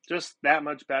basically just that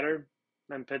much better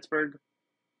than Pittsburgh.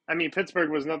 I mean,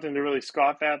 Pittsburgh was nothing to really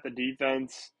scoff at. The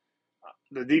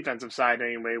defensive side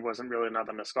anyway, wasn't really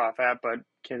nothing to scoff at, but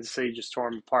Kansas City just tore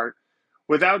them apart.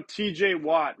 Without TJ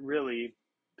Watt, really,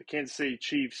 the Kansas City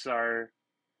Chiefs are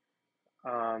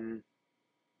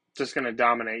just going to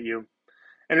dominate you.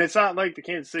 And it's not like the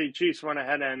Kansas City Chiefs went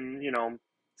ahead and,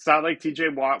 it's not like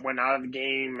TJ Watt went out of the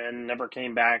game and never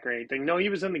came back or anything. No, he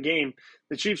was in the game.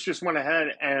 The Chiefs just went ahead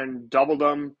and doubled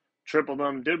them, tripled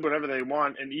them, did whatever they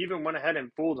want, and even went ahead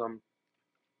and fooled them.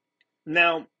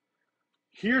 Now,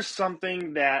 here's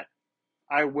something that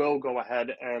I will go ahead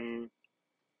and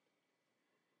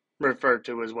refer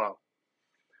to as well.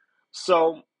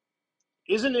 So,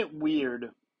 isn't it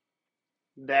weird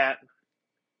that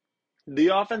the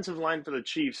offensive line for the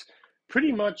Chiefs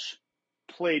pretty much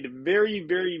played very,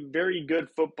 very, very good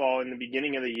football in the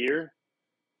beginning of the year,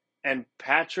 and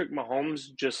Patrick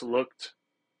Mahomes just looked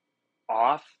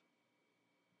off?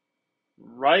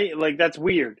 Right? Like, that's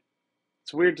weird.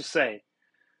 It's weird to say.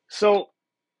 So,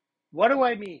 what do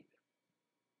I mean?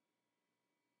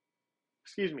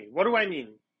 What do I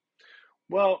mean?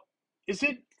 Well, is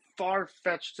it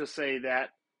far-fetched to say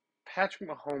that Patrick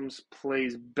Mahomes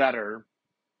plays better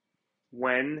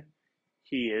when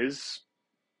he is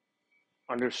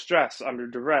under stress, under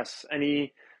duress,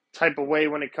 any type of way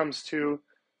when it comes to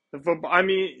the football? I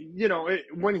mean,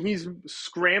 when he's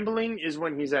scrambling is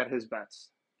when he's at his best,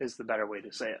 is the better way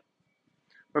to say it.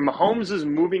 When Mahomes is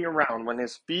moving around, when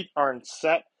his feet aren't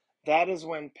set, that is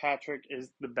when Patrick is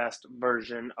the best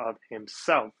version of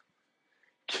himself.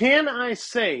 Can I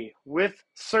say with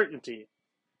certainty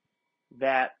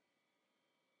that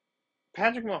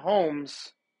Patrick Mahomes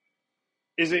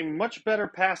is a much better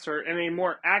passer and a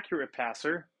more accurate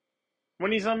passer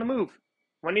when he's on the move,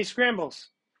 when he scrambles?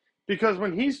 Because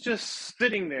when he's just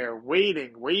sitting there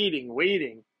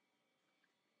waiting,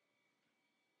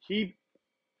 he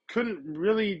couldn't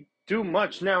really do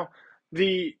much. Now,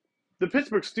 the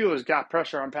Pittsburgh Steelers got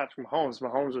pressure on Patrick Mahomes.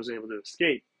 Mahomes was able to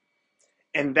escape.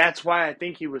 And that's why I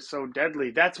think he was so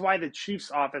deadly. That's why the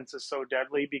Chiefs' offense is so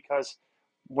deadly, because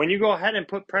when you go ahead and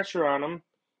put pressure on them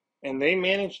and they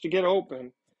manage to get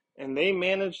open and they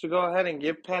manage to go ahead and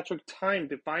give Patrick time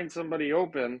to find somebody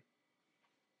open,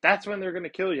 that's when they're going to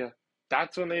kill you.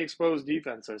 That's when they expose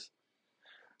defenses.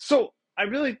 So I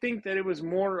really think that it was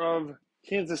more of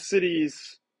Kansas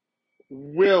City's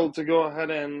will to go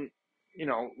ahead and,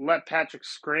 let Patrick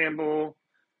scramble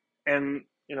and,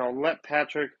 let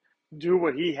Patrick do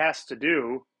what he has to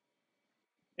do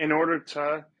in order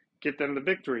to get them the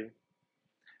victory.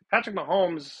 Patrick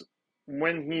Mahomes,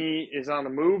 when he is on the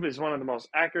move, is one of the most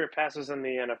accurate passes in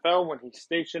the NFL. When he's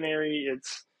stationary,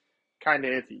 it's kind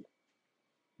of iffy,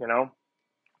 you know?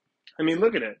 I mean,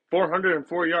 look at it.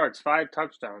 404 yards, 5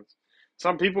 touchdowns.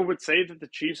 Some people would say that the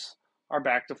Chiefs are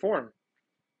back to form.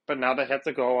 But now they have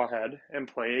to go ahead and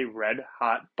play a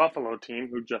red-hot Buffalo team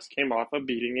who just came off of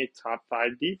beating a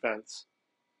top-5 defense.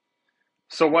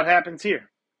 So what happens here?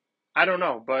 I don't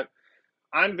know, but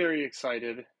I'm very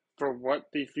excited for what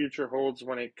the future holds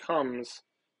when it comes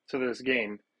to this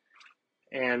game.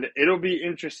 And it'll be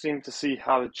interesting to see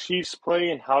how the Chiefs play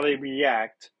and how they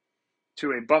react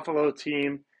to a Buffalo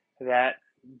team that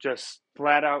just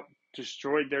flat out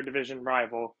destroyed their division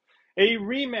rival. A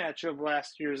rematch of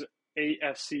last year's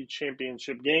AFC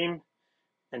Championship game.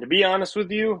 And to be honest with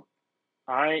you,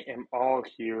 I am all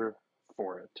here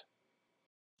for it.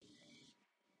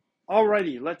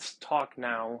 Alrighty, let's talk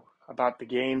now about the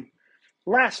game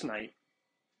last night,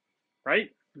 right?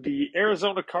 The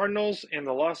Arizona Cardinals and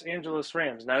the Los Angeles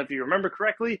Rams. Now, if you remember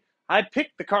correctly, I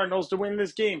picked the Cardinals to win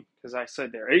this game because I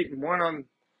said they're 8-1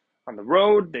 on the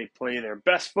road. They play their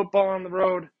best football on the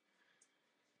road.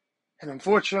 And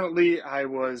unfortunately, I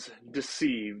was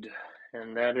deceived.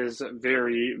 And that is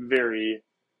very, very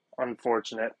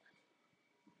unfortunate.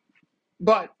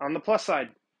 But on the plus side,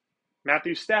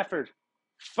 Matthew Stafford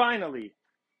finally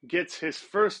gets his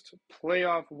first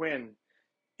playoff win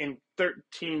in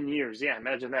 13 years. Yeah,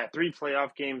 imagine that. 3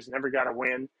 playoff games, never got a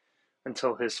win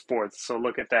until his 4th. So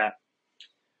look at that.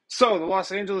 So the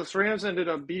Los Angeles Rams ended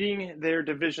up beating their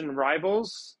division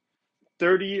rivals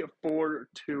 34-11.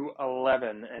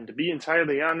 And to be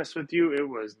entirely honest with you, it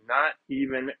was not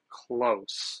even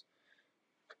close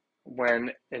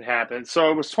when it happened.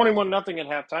 So it was 21-0 at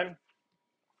halftime.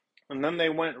 And then they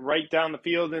went right down the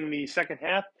field in the second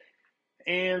half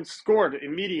and scored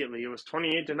immediately. It was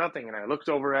 28-0. And I looked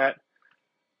over at,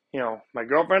 my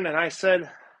girlfriend, and I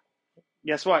said,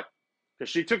 guess what? Because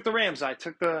she took the Rams, I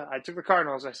took the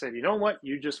Cardinals. I said, you know what?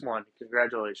 You just won.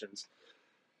 Congratulations.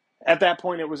 At that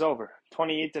point, it was over.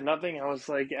 28-0. I was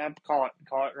like, yeah, call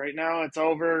it right now. It's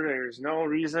over. There's no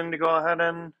reason to go ahead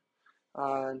and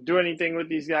do anything with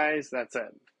these guys. That's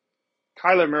it.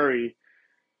 Kyler Murray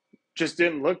just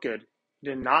didn't look good.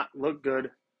 Did not look good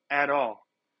at all.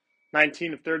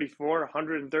 19 of 34,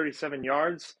 137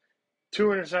 yards, 2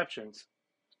 interceptions.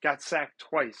 Got sacked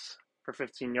twice for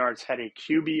 15 yards. Had a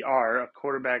QBR, a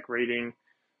quarterback rating,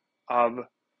 of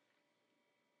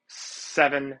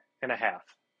 7.5.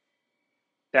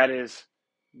 That is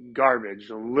garbage,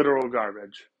 literal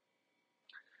garbage.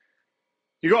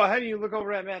 You go ahead and you look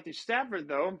over at Matthew Stafford,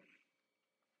 though.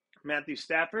 Matthew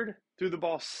Stafford threw the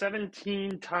ball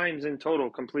 17 times in total,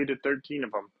 completed 13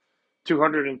 of them.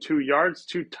 202 yards,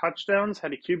 2 touchdowns,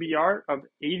 had a QBR of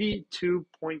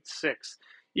 82.6.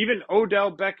 Even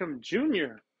Odell Beckham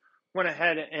Jr. went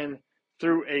ahead and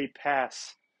threw a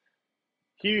pass.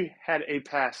 He had a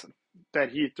pass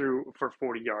that he threw for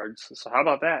 40 yards. So how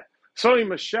about that? Sony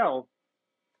Michel,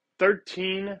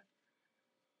 13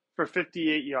 for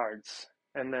 58 yards.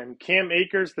 And then Cam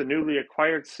Akers, the newly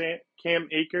acquired Cam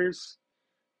Akers,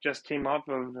 just came off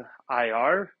of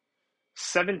IR.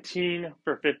 17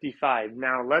 for 55.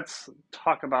 Now, let's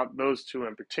talk about those two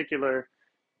in particular,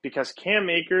 because Cam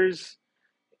Akers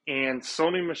and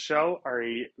Sony Michel are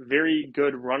a very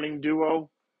good running duo.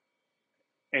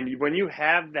 And when you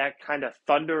have that kind of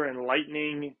thunder and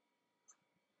lightning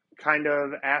kind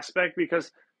of aspect,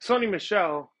 because Sony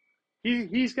Michel,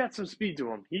 he's got some speed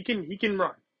to him. He can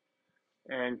run.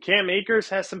 And Cam Akers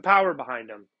has some power behind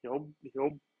him. He'll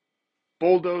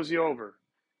bulldoze you over.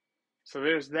 So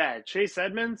there's that. Chase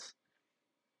Edmonds,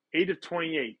 8 of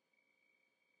 28.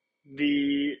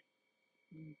 The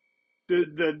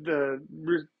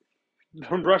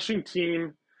rushing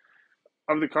team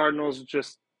of the Cardinals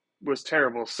just was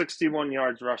terrible. 61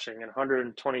 yards rushing and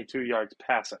 122 yards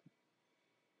passing.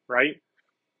 Right?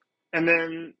 And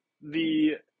then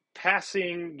the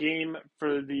passing game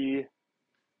for the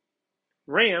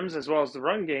Rams, as well as the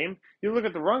run game, you look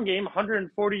at the run game,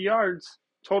 140 yards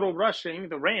total rushing.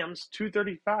 The Rams,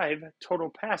 235 total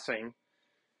passing.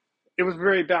 it was a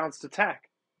very balanced attack.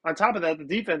 On top of that, the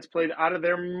defense played out of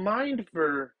their mind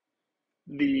for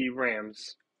the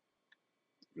Rams.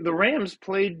 The Rams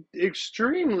played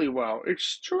extremely well,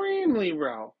 extremely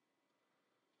well.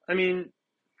 I mean,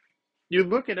 you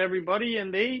look at everybody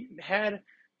and they had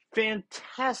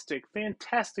fantastic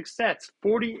stats.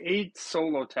 48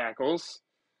 solo tackles.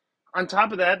 On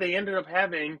top of that, they ended up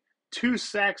having 2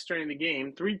 sacks during the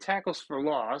game, 3 tackles for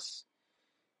loss.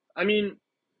 I mean,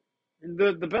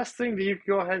 the best thing that you could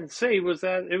go ahead and say was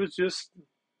that it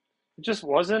just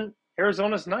wasn't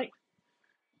Arizona's night.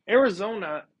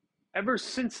 Arizona, ever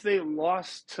since they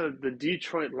lost to the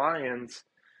Detroit Lions,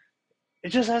 it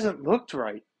just hasn't looked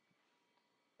right.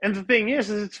 And the thing is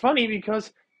it's funny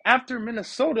because after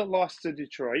Minnesota lost to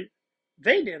Detroit,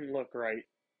 they didn't look right.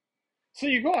 So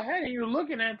you go ahead and you're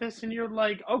looking at this and you're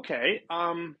like, okay,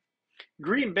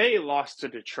 Green Bay lost to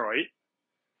Detroit.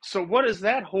 So what does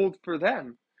that hold for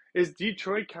them? Is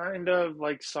Detroit kind of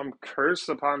like some curse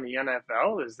upon the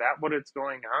NFL? Is that what it's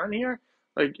going on here?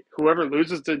 Like whoever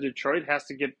loses to Detroit has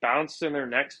to get bounced in their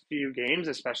next few games,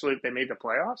 especially if they made the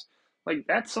playoffs? Like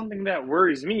that's something that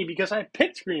worries me because I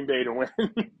picked Green Bay to win.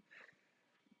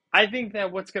 I think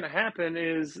that what's going to happen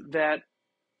is that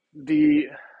the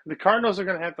Cardinals are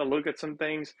going to have to look at some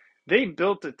things. They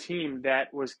built a team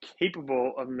that was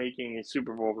capable of making a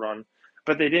Super Bowl run,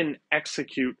 but they didn't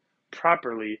execute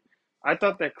properly. I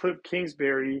thought that Cliff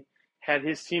Kingsbury had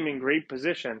his team in great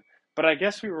position, but I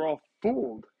guess we were all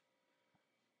fooled.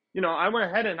 You know, I went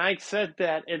ahead and I said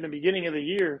that in the beginning of the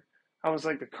year. I was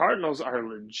like, the Cardinals are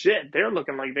legit. They're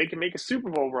looking like they can make a Super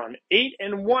Bowl run.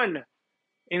 8-1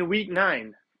 in week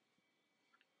 9.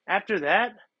 After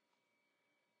that,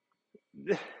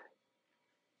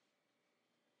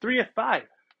 3 of 5.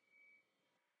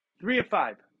 3 of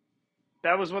 5.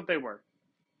 That was what they were.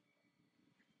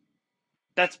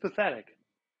 That's pathetic.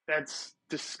 That's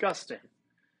disgusting.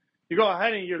 You go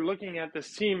ahead and you're looking at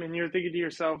this team and you're thinking to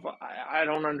yourself, I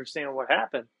don't understand what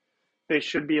happened. They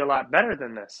should be a lot better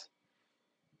than this.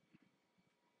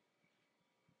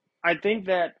 I think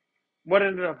that what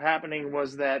ended up happening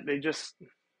was that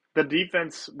the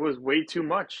defense was way too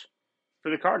much for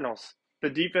the Cardinals. The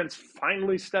defense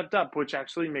finally stepped up, which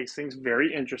actually makes things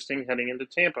very interesting heading into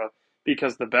Tampa,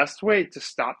 because the best way to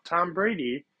stop Tom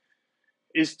Brady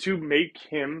is to make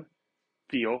him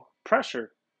feel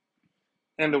pressure.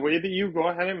 And the way that you go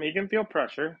ahead and make him feel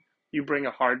pressure, you bring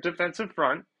a hard defensive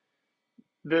front.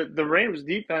 The Rams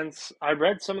defense, I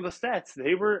read some of the stats.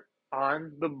 They were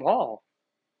on the ball.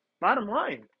 Bottom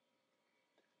line.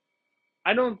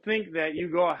 I don't think that you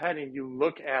go ahead and you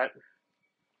look at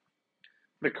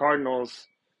the Cardinals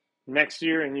next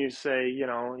year and you say, you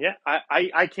know, yeah,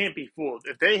 I can't be fooled.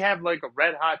 If they have like a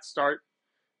red hot start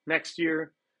next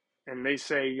year and they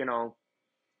say, you know,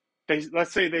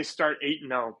 let's say they start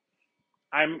 8-0.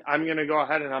 I'm going to go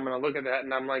ahead and I'm going to look at that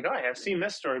and I'm like, oh, I've seen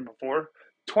this story before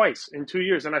twice in 2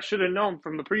 years, and I should have known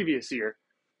from the previous year.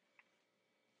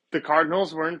 The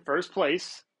Cardinals were in first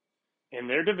place in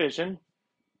their division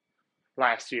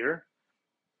last year,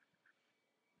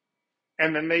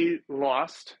 and then they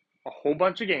lost a whole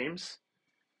bunch of games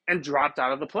and dropped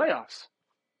out of the playoffs.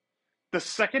 The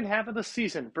second half of the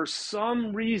season, for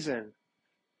some reason,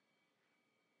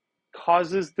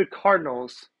 causes the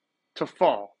Cardinals to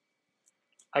fall.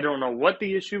 I don't know what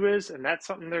the issue is, and that's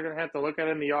something they're going to have to look at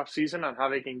in the offseason on how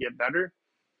they can get better.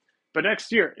 But next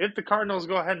year, if the Cardinals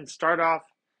go ahead and start off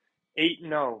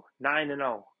 8-0,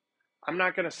 9-0, I'm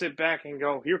not going to sit back and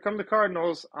go, here come the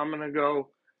Cardinals. I'm going to go,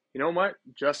 you know what?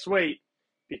 Just wait,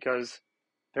 because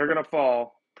they're going to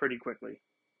fall pretty quickly.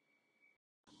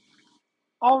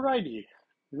 Alrighty,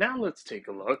 now let's take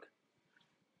a look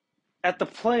at the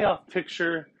playoff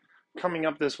picture coming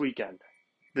up this weekend.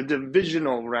 The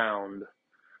divisional round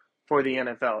for the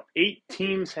NFL. 8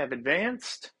 teams have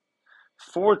advanced.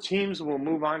 4 teams will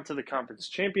move on to the conference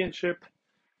championship.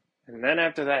 And then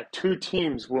after that, 2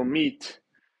 teams will meet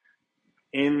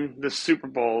in the Super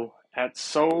Bowl at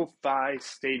SoFi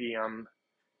Stadium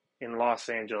in Los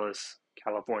Angeles,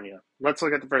 California. Let's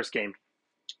look at the first game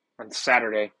on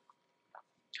Saturday.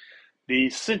 The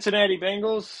Cincinnati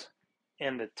Bengals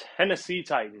and the Tennessee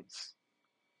Titans.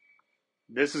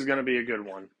 This is going to be a good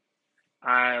one.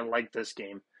 I like this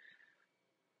game.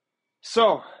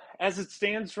 So, as it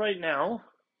stands right now,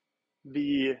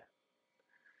 the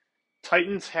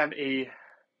Titans have a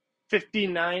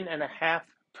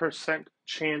 59.5%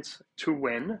 chance to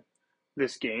win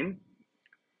this game.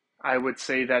 I would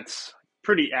say that's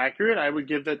pretty accurate. I would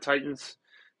give the Titans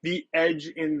the edge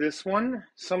in this one.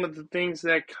 Some of the things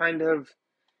that kind of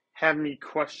have me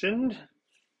questioned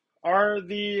are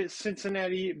the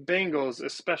Cincinnati Bengals,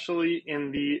 especially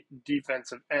in the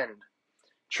defensive end.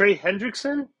 Trey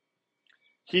Hendrickson,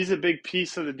 he's a big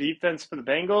piece of the defense for the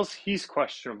Bengals. He's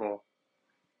questionable.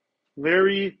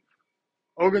 Larry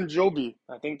Ogunjobi,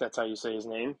 I think that's how you say his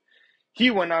name,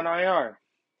 he went on IR.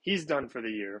 He's done for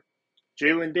the year.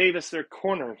 Jalen Davis, their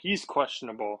corner, he's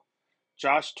questionable.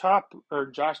 Josh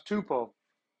Tupou,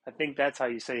 I think that's how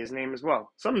you say his name as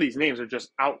well. Some of these names are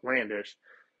just outlandish.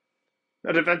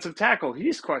 A defensive tackle,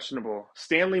 he's questionable.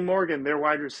 Stanley Morgan, their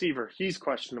wide receiver, he's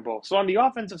questionable. So on the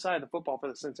offensive side of the football for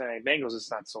the Cincinnati Bengals,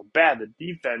 it's not so bad. The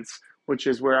defense, which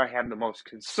is where I have the most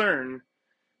concern,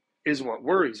 is what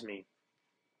worries me.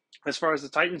 As far as the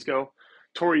Titans go,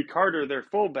 Torrey Carter, their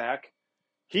fullback,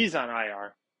 he's on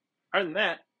IR. Other than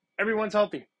that, everyone's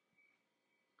healthy.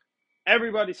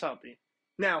 Everybody's healthy.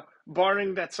 Now,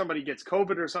 barring that somebody gets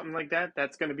COVID or something like that,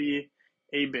 that's going to be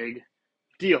a big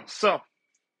deal. So,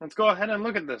 let's go ahead and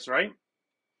look at this, right?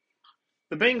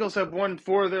 The Bengals have won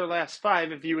 4 of their last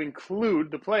 5 if you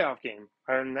include the playoff game.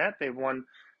 Other than that, they've won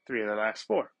 3 of their last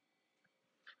 4.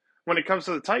 When it comes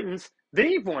to the Titans,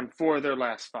 they've won 4 of their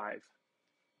last 5.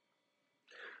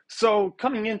 So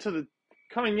coming in,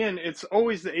 it's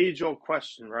always the age-old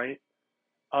question, right?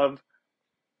 Of,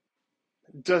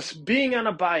 does being on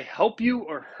a bye help you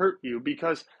or hurt you?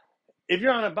 Because if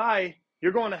you're on a bye,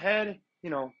 you're going ahead,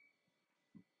 you're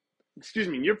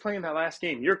playing that last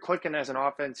game. You're clicking as an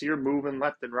offense. You're moving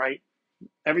left and right.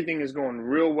 Everything is going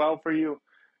real well for you.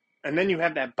 And then you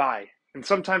have that bye. And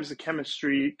sometimes the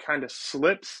chemistry kind of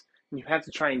slips, and you have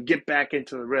to try and get back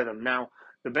into the rhythm. Now,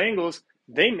 the Bengals,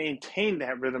 they maintained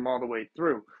that rhythm all the way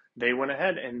through. They went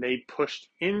ahead and they pushed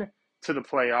into the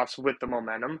playoffs with the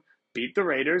momentum, beat the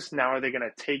Raiders. Now are they going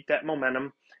to take that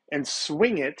momentum and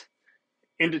swing it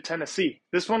into Tennessee?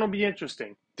 This one will be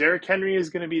interesting. Derrick Henry is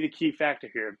going to be the key factor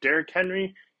here. If Derrick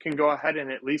Henry can go ahead and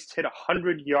at least hit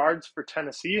 100 yards for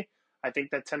Tennessee, I think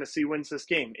that Tennessee wins this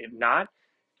game. If not,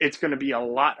 it's going to be a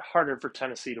lot harder for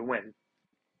Tennessee to win.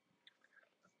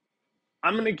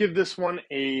 I'm going to give this one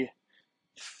a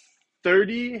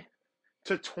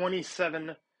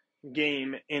 30-27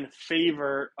 game in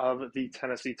favor of the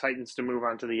Tennessee Titans to move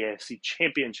on to the AFC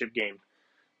Championship game.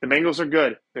 The Bengals are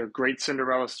good. They're a great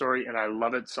Cinderella story, and I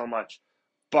love it so much.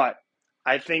 But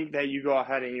I think that you go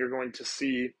ahead and you're going to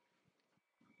see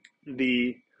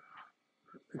the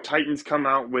Titans come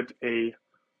out with a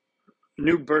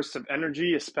new burst of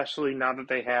energy, especially now that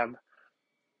they have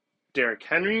Derrick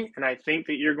Henry. And I think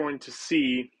that you're going to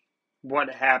see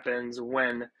what happens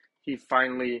when he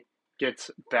finally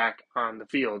gets back on the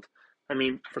field. I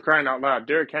mean, for crying out loud,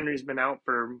 Derrick Henry's been out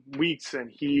for weeks, and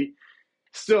he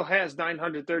still has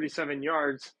 937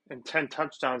 yards and 10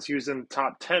 touchdowns. He was in the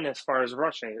top 10 as far as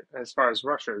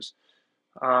rushers.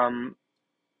 I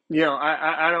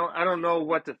don't know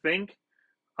what to think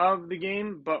of the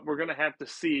game, but we're going to have to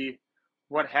see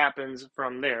what happens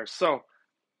from there. So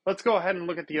let's go ahead and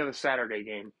look at the other Saturday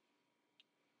game,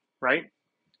 right?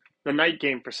 The night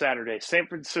game for Saturday, San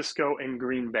Francisco and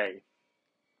Green Bay.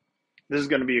 This is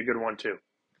going to be a good one too.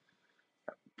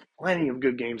 Plenty of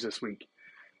good games this week.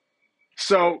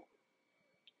 So,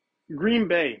 Green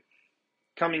Bay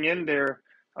coming in, they're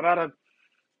about a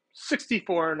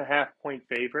 64.5 point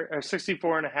favorite, or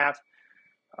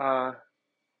 64.5,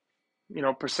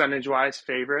 percentage-wise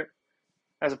favorite,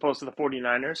 as opposed to the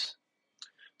 49ers.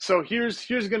 So here's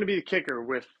going to be the kicker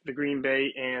with the Green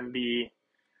Bay and the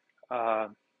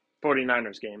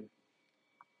 49ers game.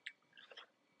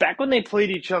 Back when they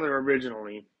played each other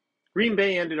originally, Green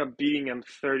Bay ended up beating them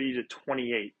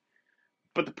 30-28.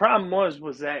 But the problem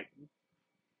was that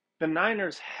the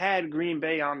Niners had Green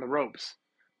Bay on the ropes.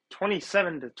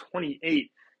 27-28.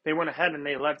 They went ahead and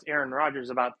they left Aaron Rodgers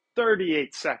about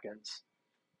 38 seconds.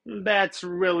 That's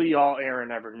really all Aaron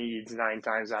ever needs 9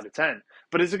 times out of 10.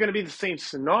 But is it going to be the same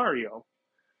scenario?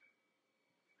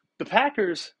 The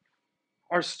Packers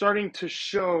are starting to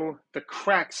show the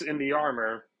cracks in the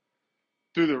armor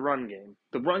through the run game.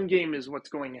 The run game is what's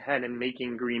going ahead and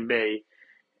making Green Bay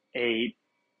a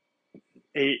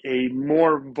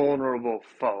more vulnerable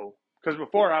foe. Because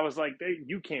before I was like,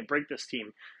 you can't break this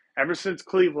team. Ever since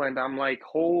Cleveland, I'm like,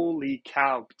 holy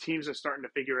cow, teams are starting to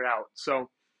figure it out. So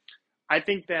I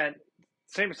think that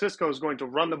San Francisco is going to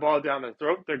run the ball down their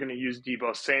throat. They're going to use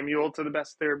Deebo Samuel to the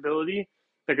best of their ability.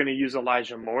 They're going to use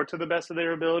Elijah Moore to the best of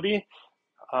their ability.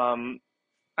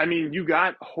 You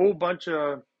got a whole bunch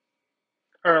of,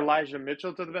 or Elijah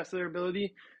Mitchell to the best of their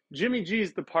ability. Jimmy G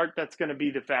is the part that's going to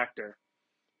be the factor.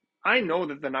 I know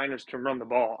that the Niners can run the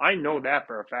ball. I know that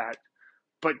for a fact.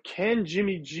 But can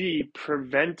Jimmy G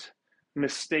prevent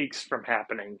mistakes from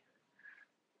happening?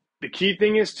 The key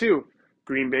thing is, too,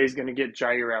 Green Bay is going to get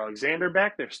Jair Alexander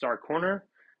back, their star corner,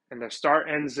 and their star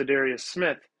end, Zadarius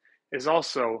Smith, is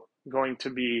also going to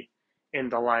be in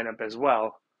the lineup as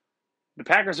well. The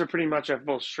Packers are pretty much at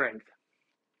full strength.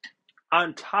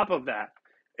 On top of that,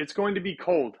 it's going to be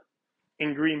cold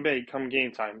in Green Bay come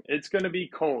game time. It's going to be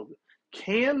cold.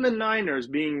 Can the Niners,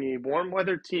 being a warm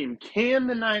weather team, can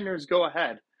the Niners go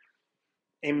ahead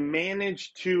and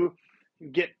manage to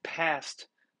get past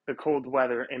the cold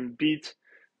weather and beat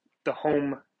the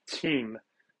home team?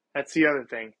 That's the other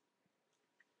thing.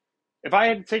 If I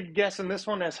had to take a guess on this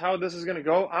one as how this is going to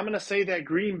go, I'm going to say that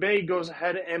Green Bay goes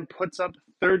ahead and puts up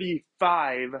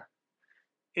 35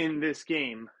 in this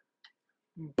game.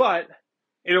 But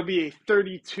it'll be a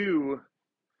 32-35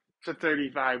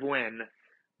 win.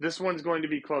 This one's going to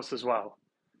be close as well.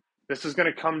 This is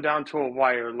going to come down to a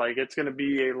wire. Like, it's going to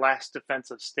be a last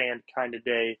defensive stand kind of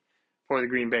day for the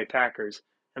Green Bay Packers.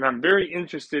 And I'm very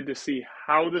interested to see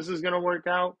how this is going to work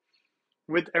out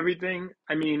with everything.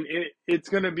 I mean, it's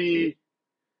going to be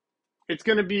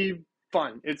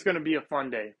fun. It's going to be a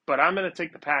fun day. But I'm going to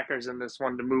take the Packers in this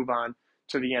one to move on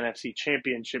to the NFC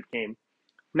Championship game.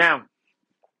 Now,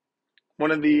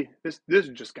 this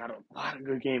just got a lot of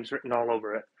good games written all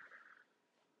over it.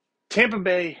 Tampa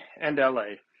Bay and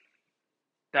LA.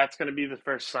 That's going to be the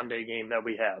first Sunday game that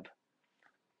we have.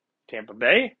 Tampa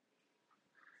Bay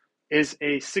is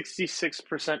a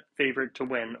 66% favorite to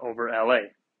win over LA.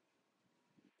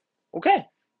 Okay.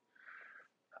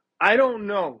 I don't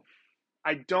know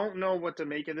what to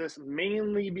make of this,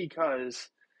 mainly because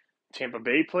Tampa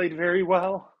Bay played very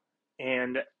well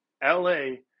and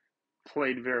LA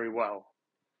played very well.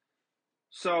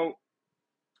 So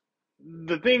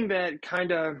the thing that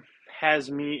kind of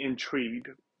has me intrigued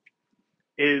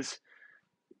is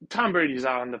Tom Brady's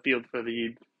out on the field for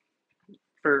the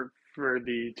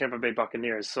Tampa Bay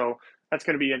Buccaneers. So that's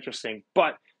going to be interesting.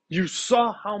 But you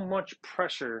saw how much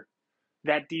pressure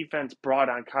that defense brought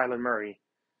on Kyler Murray.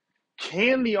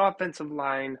 Can the offensive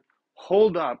line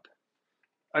hold up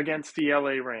against the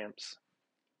LA Rams?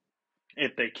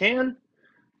 If they can,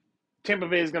 Tampa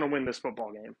Bay is going to win this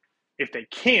football game. If they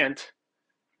can't,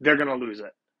 they're going to lose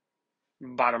it.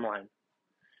 Bottom line.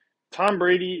 Tom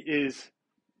Brady is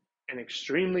an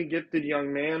extremely gifted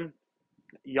young man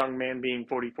being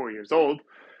 44 years old,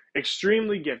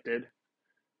 extremely gifted,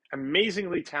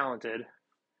 amazingly talented,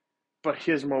 but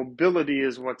his mobility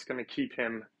is what's going to keep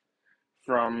him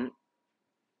from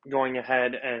going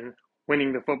ahead and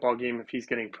winning the football game if he's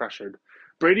getting pressured.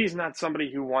 Brady's not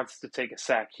somebody who wants to take a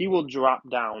sack. He will drop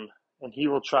down and he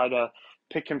will try to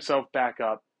pick himself back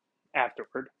up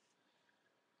afterward.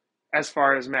 As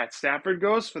far as Matt Stafford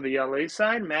goes for the LA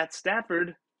side, Matt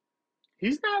Stafford,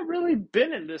 he's not really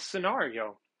been in this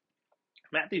scenario.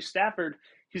 Matthew Stafford,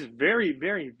 he's a very,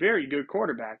 very, very good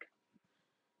quarterback.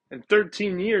 In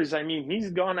 13 years, I mean,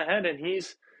 he's gone ahead and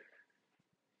he's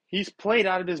played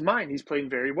out of his mind. He's played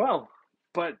very well.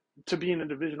 But to be in a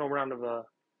divisional round of a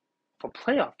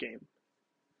playoff game,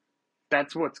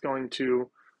 that's what's going to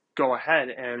go ahead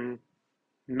and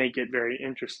make it very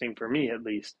interesting for me, at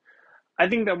least. I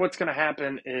think that what's going to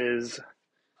happen is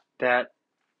that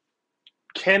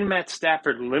can Matt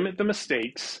Stafford limit the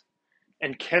mistakes,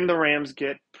 and can the Rams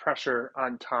get pressure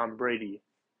on Tom Brady?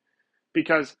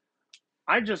 Because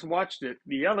I just watched it.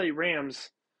 The LA Rams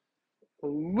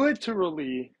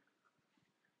literally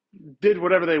did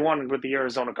whatever they wanted with the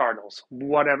Arizona Cardinals,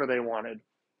 whatever they wanted.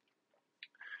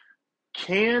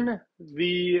 Can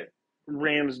the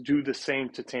Rams do the same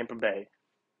to Tampa Bay?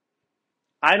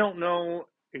 I don't know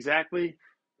exactly.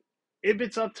 If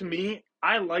it's up to me,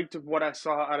 I liked what I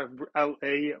saw out of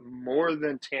LA more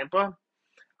than Tampa.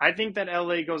 I think that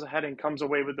LA goes ahead and comes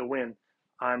away with the win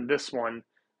on this one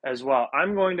as well.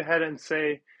 I'm going to head and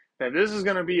say that this is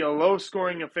going to be a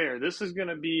low-scoring affair. This is going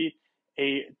to be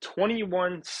a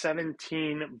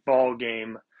 21-17 ball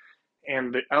game,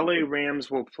 and the LA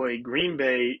Rams will play Green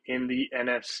Bay in the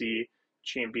NFC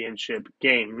Championship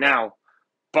game. Now,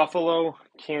 Buffalo,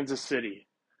 Kansas City.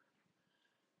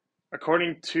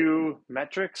 According to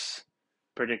metrics,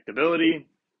 predictability,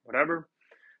 whatever,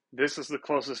 this is the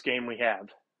closest game we have.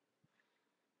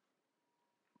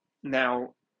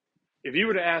 Now, if you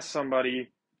were to ask somebody,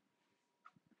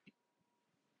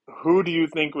 who do you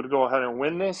think would go ahead and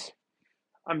win this?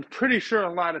 I'm pretty sure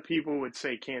a lot of people would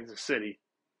say Kansas City.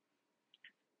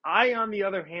 I, on the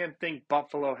other hand, think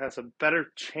Buffalo has a better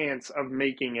chance of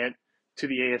making it to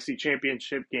the AFC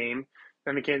Championship game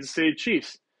than the Kansas City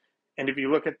Chiefs. And if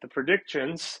you look at the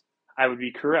predictions, I would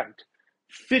be correct.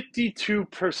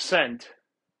 52%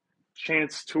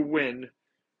 chance to win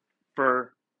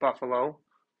for Buffalo,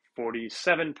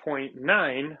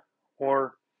 47.9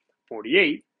 or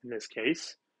 48 in this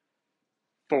case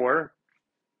for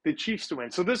the Chiefs to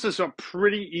win. So this is a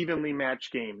pretty evenly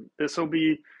matched game. This will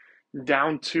be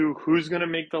down to who's going to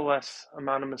make the less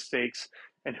amount of mistakes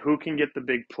and who can get the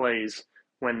big plays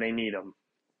when they need them.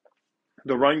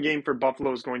 The run game for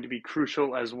Buffalo is going to be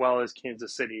crucial, as well as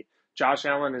Kansas City. Josh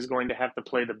Allen is going to have to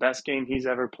play the best game he's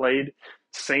ever played.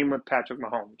 Same with Patrick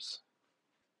Mahomes.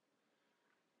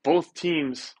 Both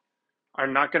teams are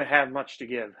not going to have much to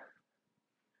give.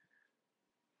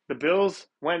 The Bills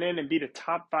went in and beat a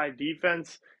top 5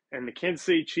 defense, and the Kansas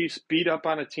City Chiefs beat up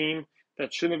on a team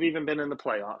that shouldn't have even been in the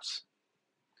playoffs.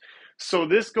 So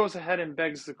this goes ahead and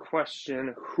begs the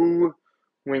question, who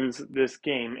wins this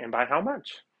game and by how much?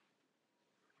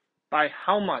 By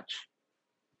how much?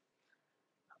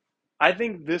 I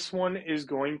think this one is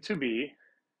going to be,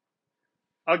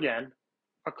 again,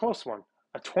 a close one.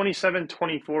 A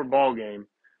 27-24 ball game.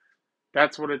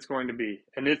 That's what it's going to be.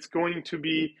 And it's going to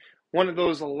be one of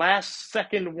those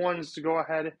last-second ones to go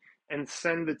ahead and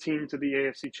send the team to the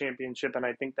AFC Championship, and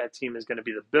I think that team is going to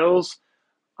be the Bills.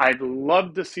 I'd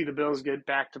love to see the Bills get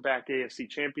back-to-back AFC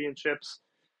Championships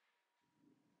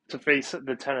to face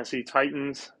the Tennessee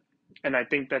Titans, and I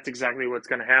think that's exactly what's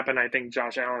going to happen. I think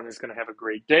Josh Allen is going to have a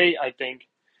great day. I think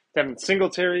Devin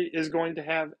Singletary is going to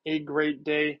have a great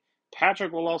day.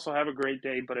 Patrick will also have a great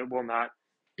day, but it will not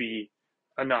be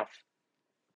enough.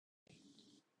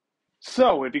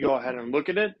 So if you go ahead and look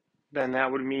at it, then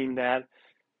that would mean that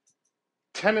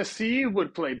Tennessee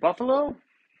would play Buffalo,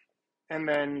 and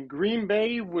then Green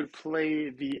Bay would play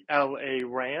the LA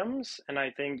Rams, and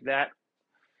I think that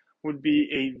would be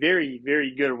a very,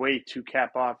 very good way to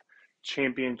cap off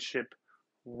championship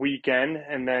weekend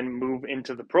and then move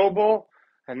into the Pro Bowl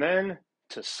and then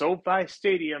to SoFi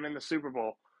Stadium in the Super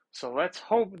Bowl. So let's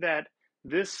hope that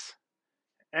this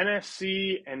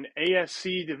NFC and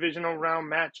AFC divisional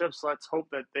round matchups, let's hope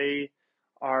that they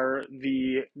are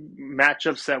the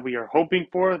matchups that we are hoping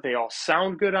for. They all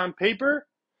sound good on paper,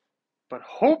 but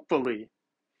hopefully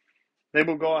they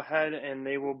will go ahead and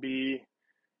they will be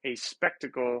a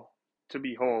spectacle to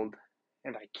behold,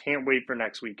 and I can't wait for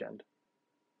next weekend.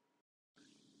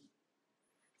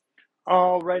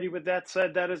 Alrighty, with that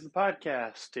said, that is the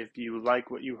podcast. If you like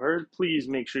what you heard, please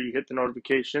make sure you hit the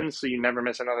notifications so you never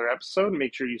miss another episode.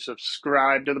 Make sure you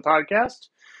subscribe to the podcast.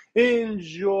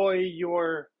 Enjoy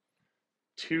your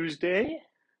Tuesday.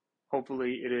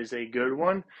 Hopefully it is a good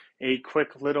one. A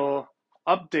quick little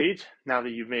update now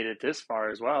that you've made it this far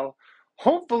as well.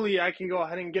 Hopefully I can go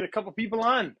ahead and get a couple people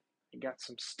on. I got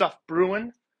some stuff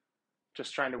brewing.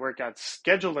 Just trying to work out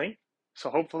scheduling. So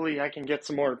hopefully I can get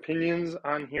some more opinions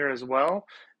on here as well.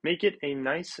 Make it a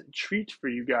nice treat for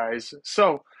you guys.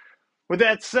 So with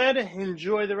that said,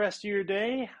 enjoy the rest of your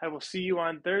day. I will see you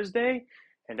on Thursday.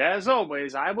 And as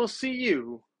always, I will see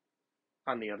you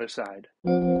on the other side.